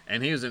 Yeah.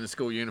 And he was in a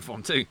school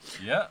uniform too.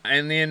 Yeah.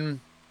 And then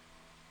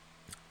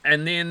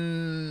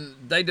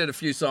they did a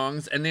few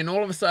songs, and then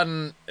all of a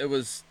sudden it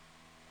was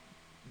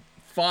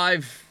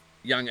 5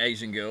 young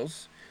Asian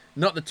girls,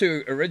 not the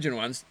 2 original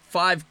ones,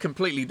 5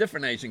 completely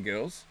different Asian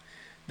girls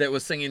that were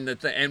singing the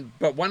thing,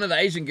 but one of the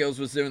Asian girls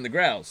was doing the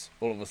growls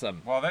all of a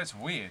sudden. Well, that's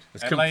weird.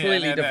 It's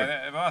completely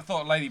different. I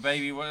thought Lady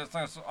Baby was.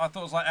 I thought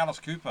it was like Alice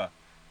Cooper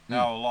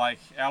No, like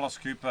Alice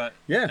Cooper.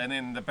 Yeah. And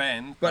then the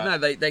band. But no,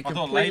 they I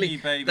thought Lady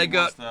completely Baby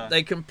was the...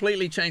 they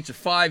completely changed to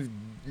 5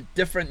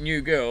 different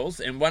new girls,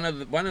 and one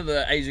of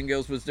the Asian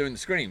girls was doing the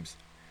screams,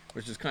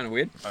 which is kind of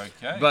weird.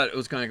 Okay. But it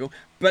was kind of cool.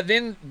 But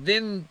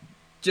then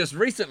just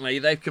recently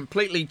they've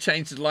completely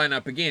changed the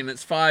lineup again.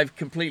 It's 5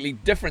 completely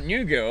different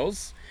new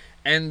girls,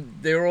 and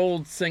they're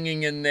all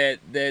singing in that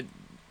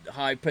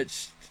high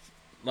pitched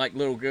like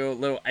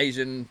little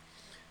Asian,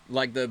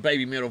 like the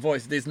baby metal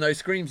voice. There's no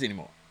screams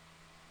anymore.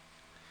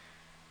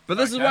 But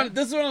this is one of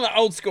the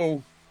old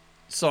school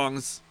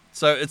songs.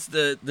 So it's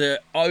the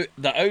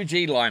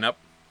OG lineup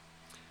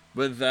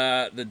with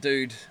the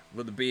dude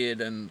with the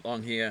beard and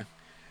long hair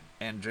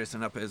and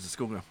dressing up as a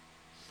schoolgirl.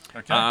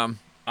 Okay.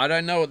 I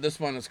don't know what this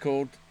one is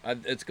called.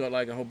 It's got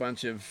like a whole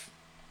bunch of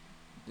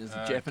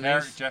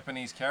Japanese.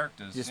 Japanese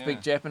characters. You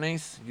speak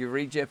Japanese? You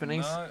read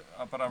Japanese? No,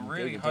 but I'm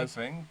really Google does.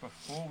 hoping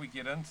before we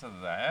get into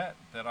that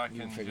I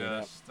You can can figure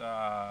it just.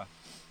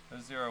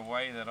 Is there a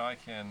way that I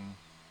can?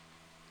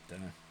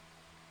 Don't know.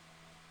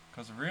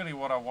 Because really,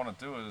 what I want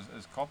to do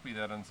is copy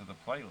that into the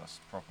playlist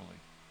properly.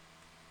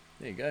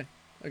 There you go.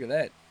 Look at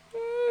that.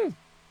 Woo.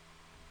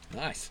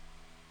 Nice.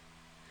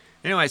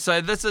 Anyway,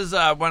 so this is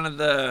one of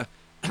the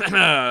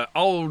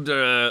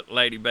older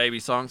Lady Baby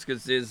songs,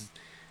 because there's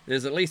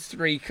at least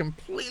 3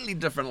 completely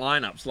different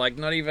lineups. Like,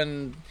 not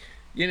even,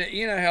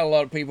 you know how a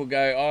lot of people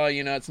go, oh,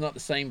 it's not the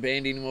same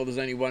band anymore. There's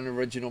only one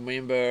original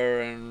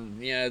member,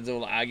 and there's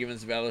all the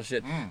arguments about all this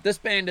shit. This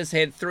band has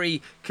had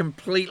 3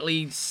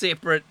 completely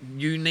separate,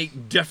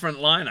 unique, different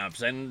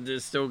lineups, and they're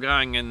still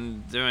going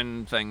and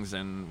doing things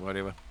and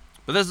whatever.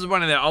 But this is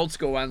one of their old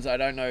school ones. I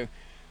don't know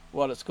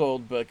what it's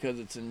called because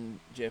it's in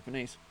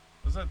Japanese.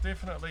 Is that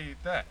definitely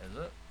that? Is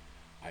it?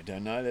 I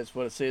don't know. That's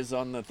what it says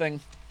on the thing.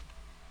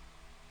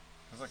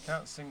 Because I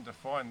can't seem to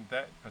find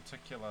that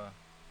particular.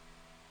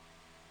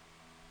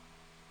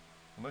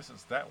 Unless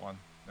it's that one.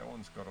 That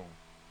one's got all.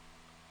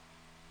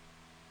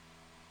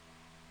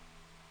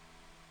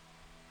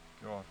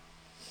 God.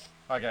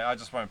 Okay, I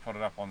just won't put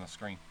it up on the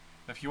screen.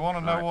 If you want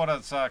to know what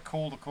it's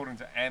called according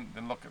to Ant,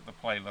 then look at the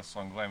playlist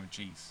on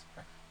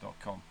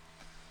glamourcheese.com.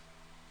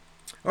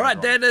 All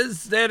right, that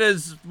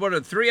is what,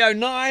 a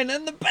 309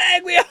 in the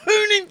bag. We are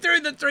hooning through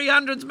the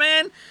 300s,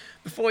 man.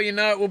 Before you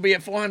know it, we'll be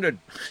at 400.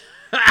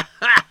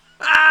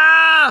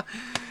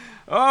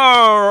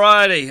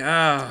 Alrighty.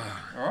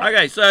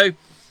 Okay, so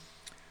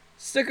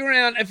stick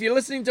around. If you're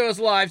listening to us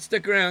live,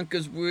 stick around,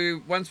 because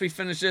once we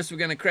finish this, we're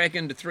going to crack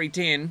into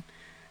 310,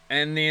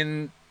 and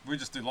then we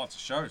just do lots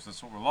of shows.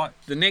 That's what we're like.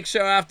 The next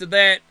show after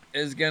that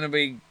is going to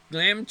be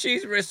Glam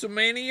Cheese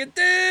WrestleMania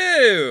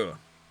 2.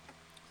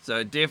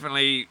 So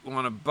definitely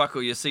want to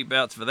buckle your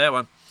seatbelts for that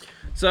one.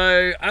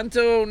 So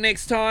until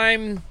next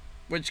time,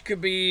 which could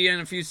be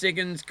in a few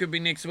seconds, could be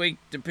next week,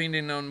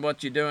 depending on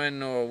what you're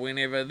doing or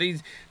whenever.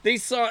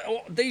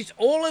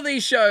 All of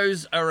these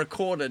shows are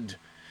recorded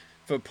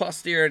for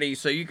posterity,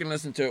 so you can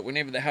listen to it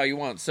whenever the hell you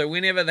want. So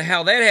whenever the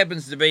hell that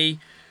happens to be,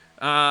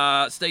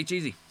 stay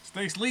cheesy.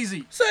 Stay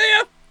sleazy. See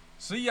ya.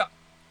 See ya.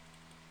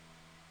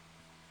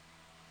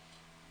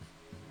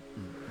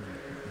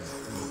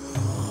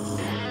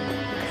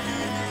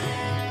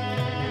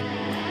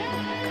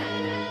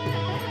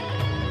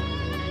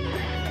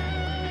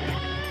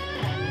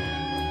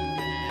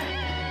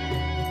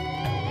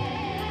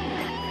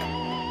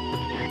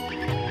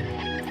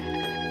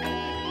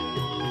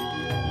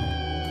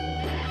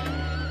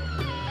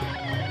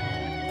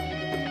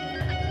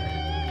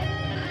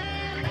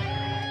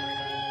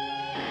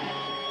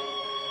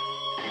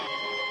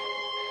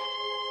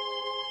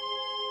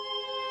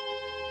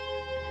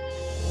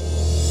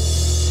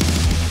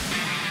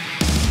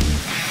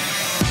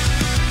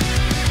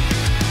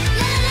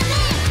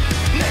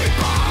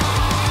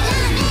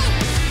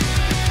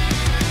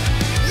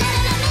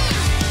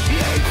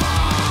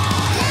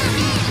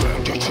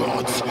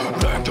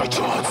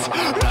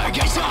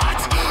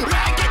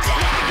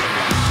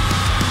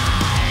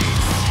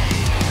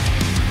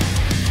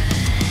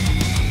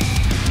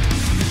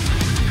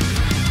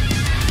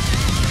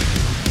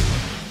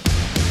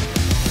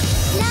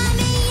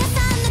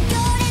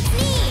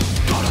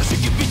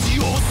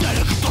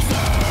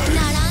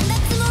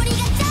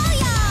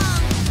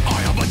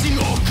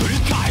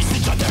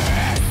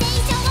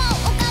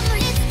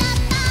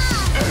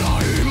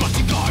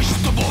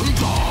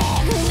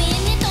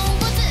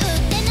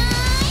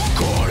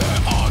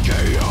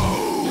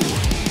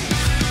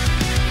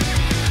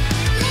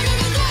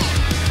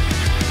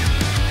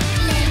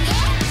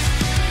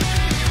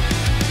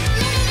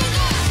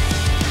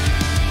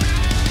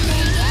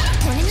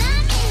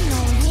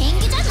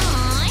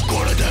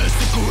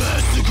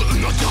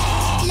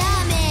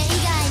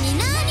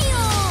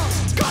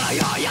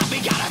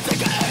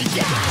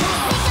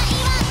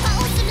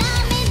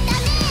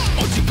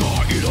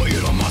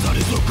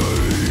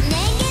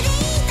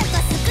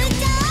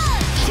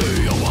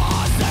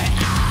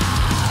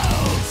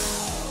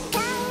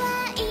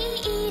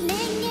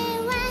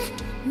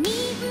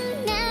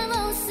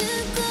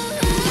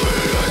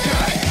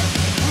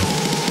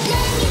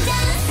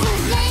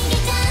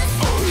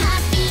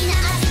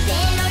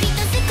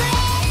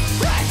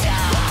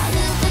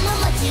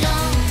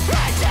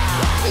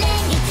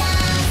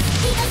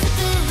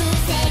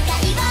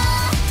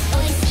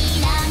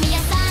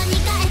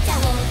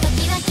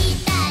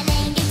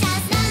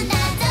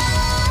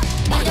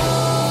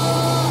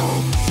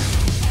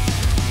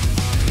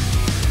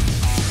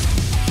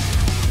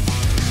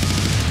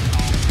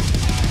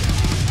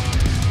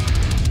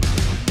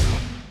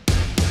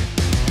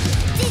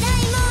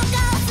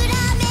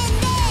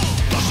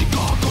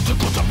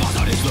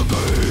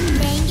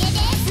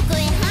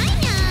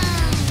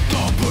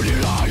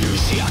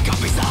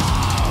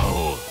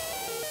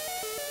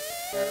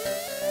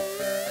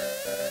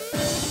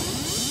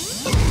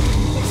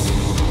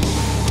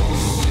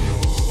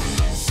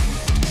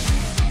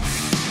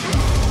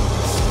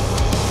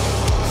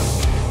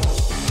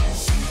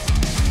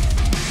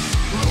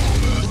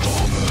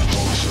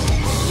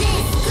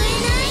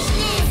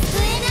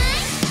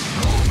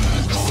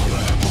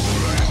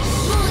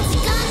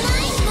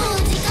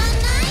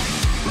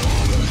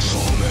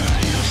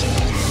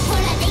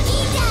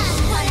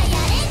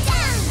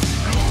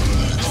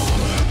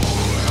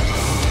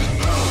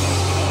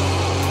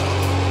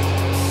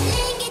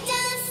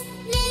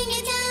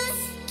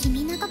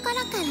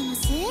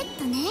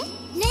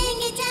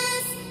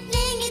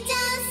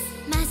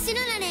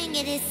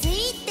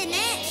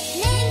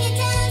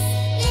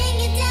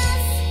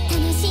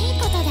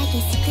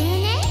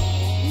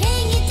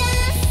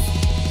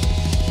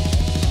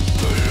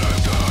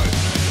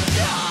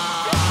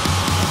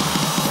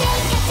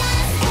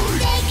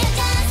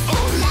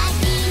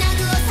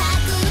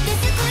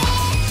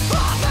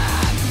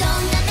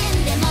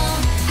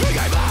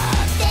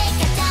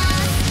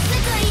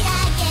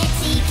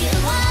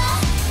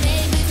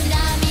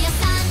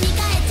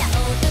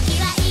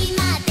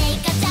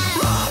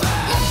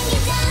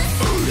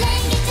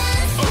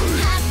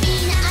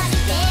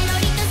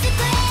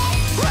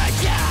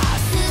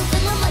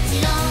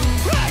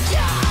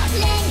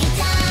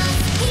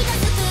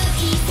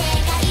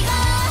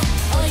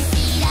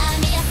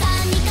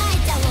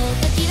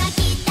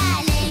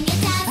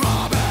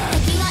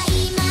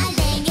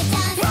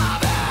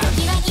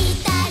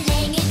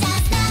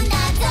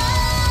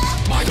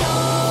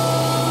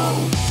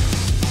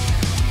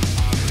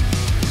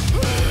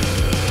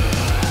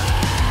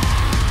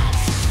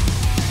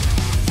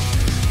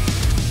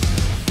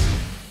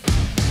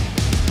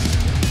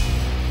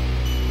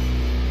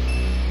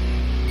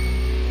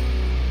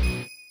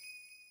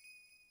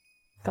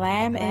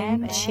 Glam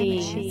and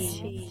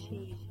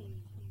Cheese.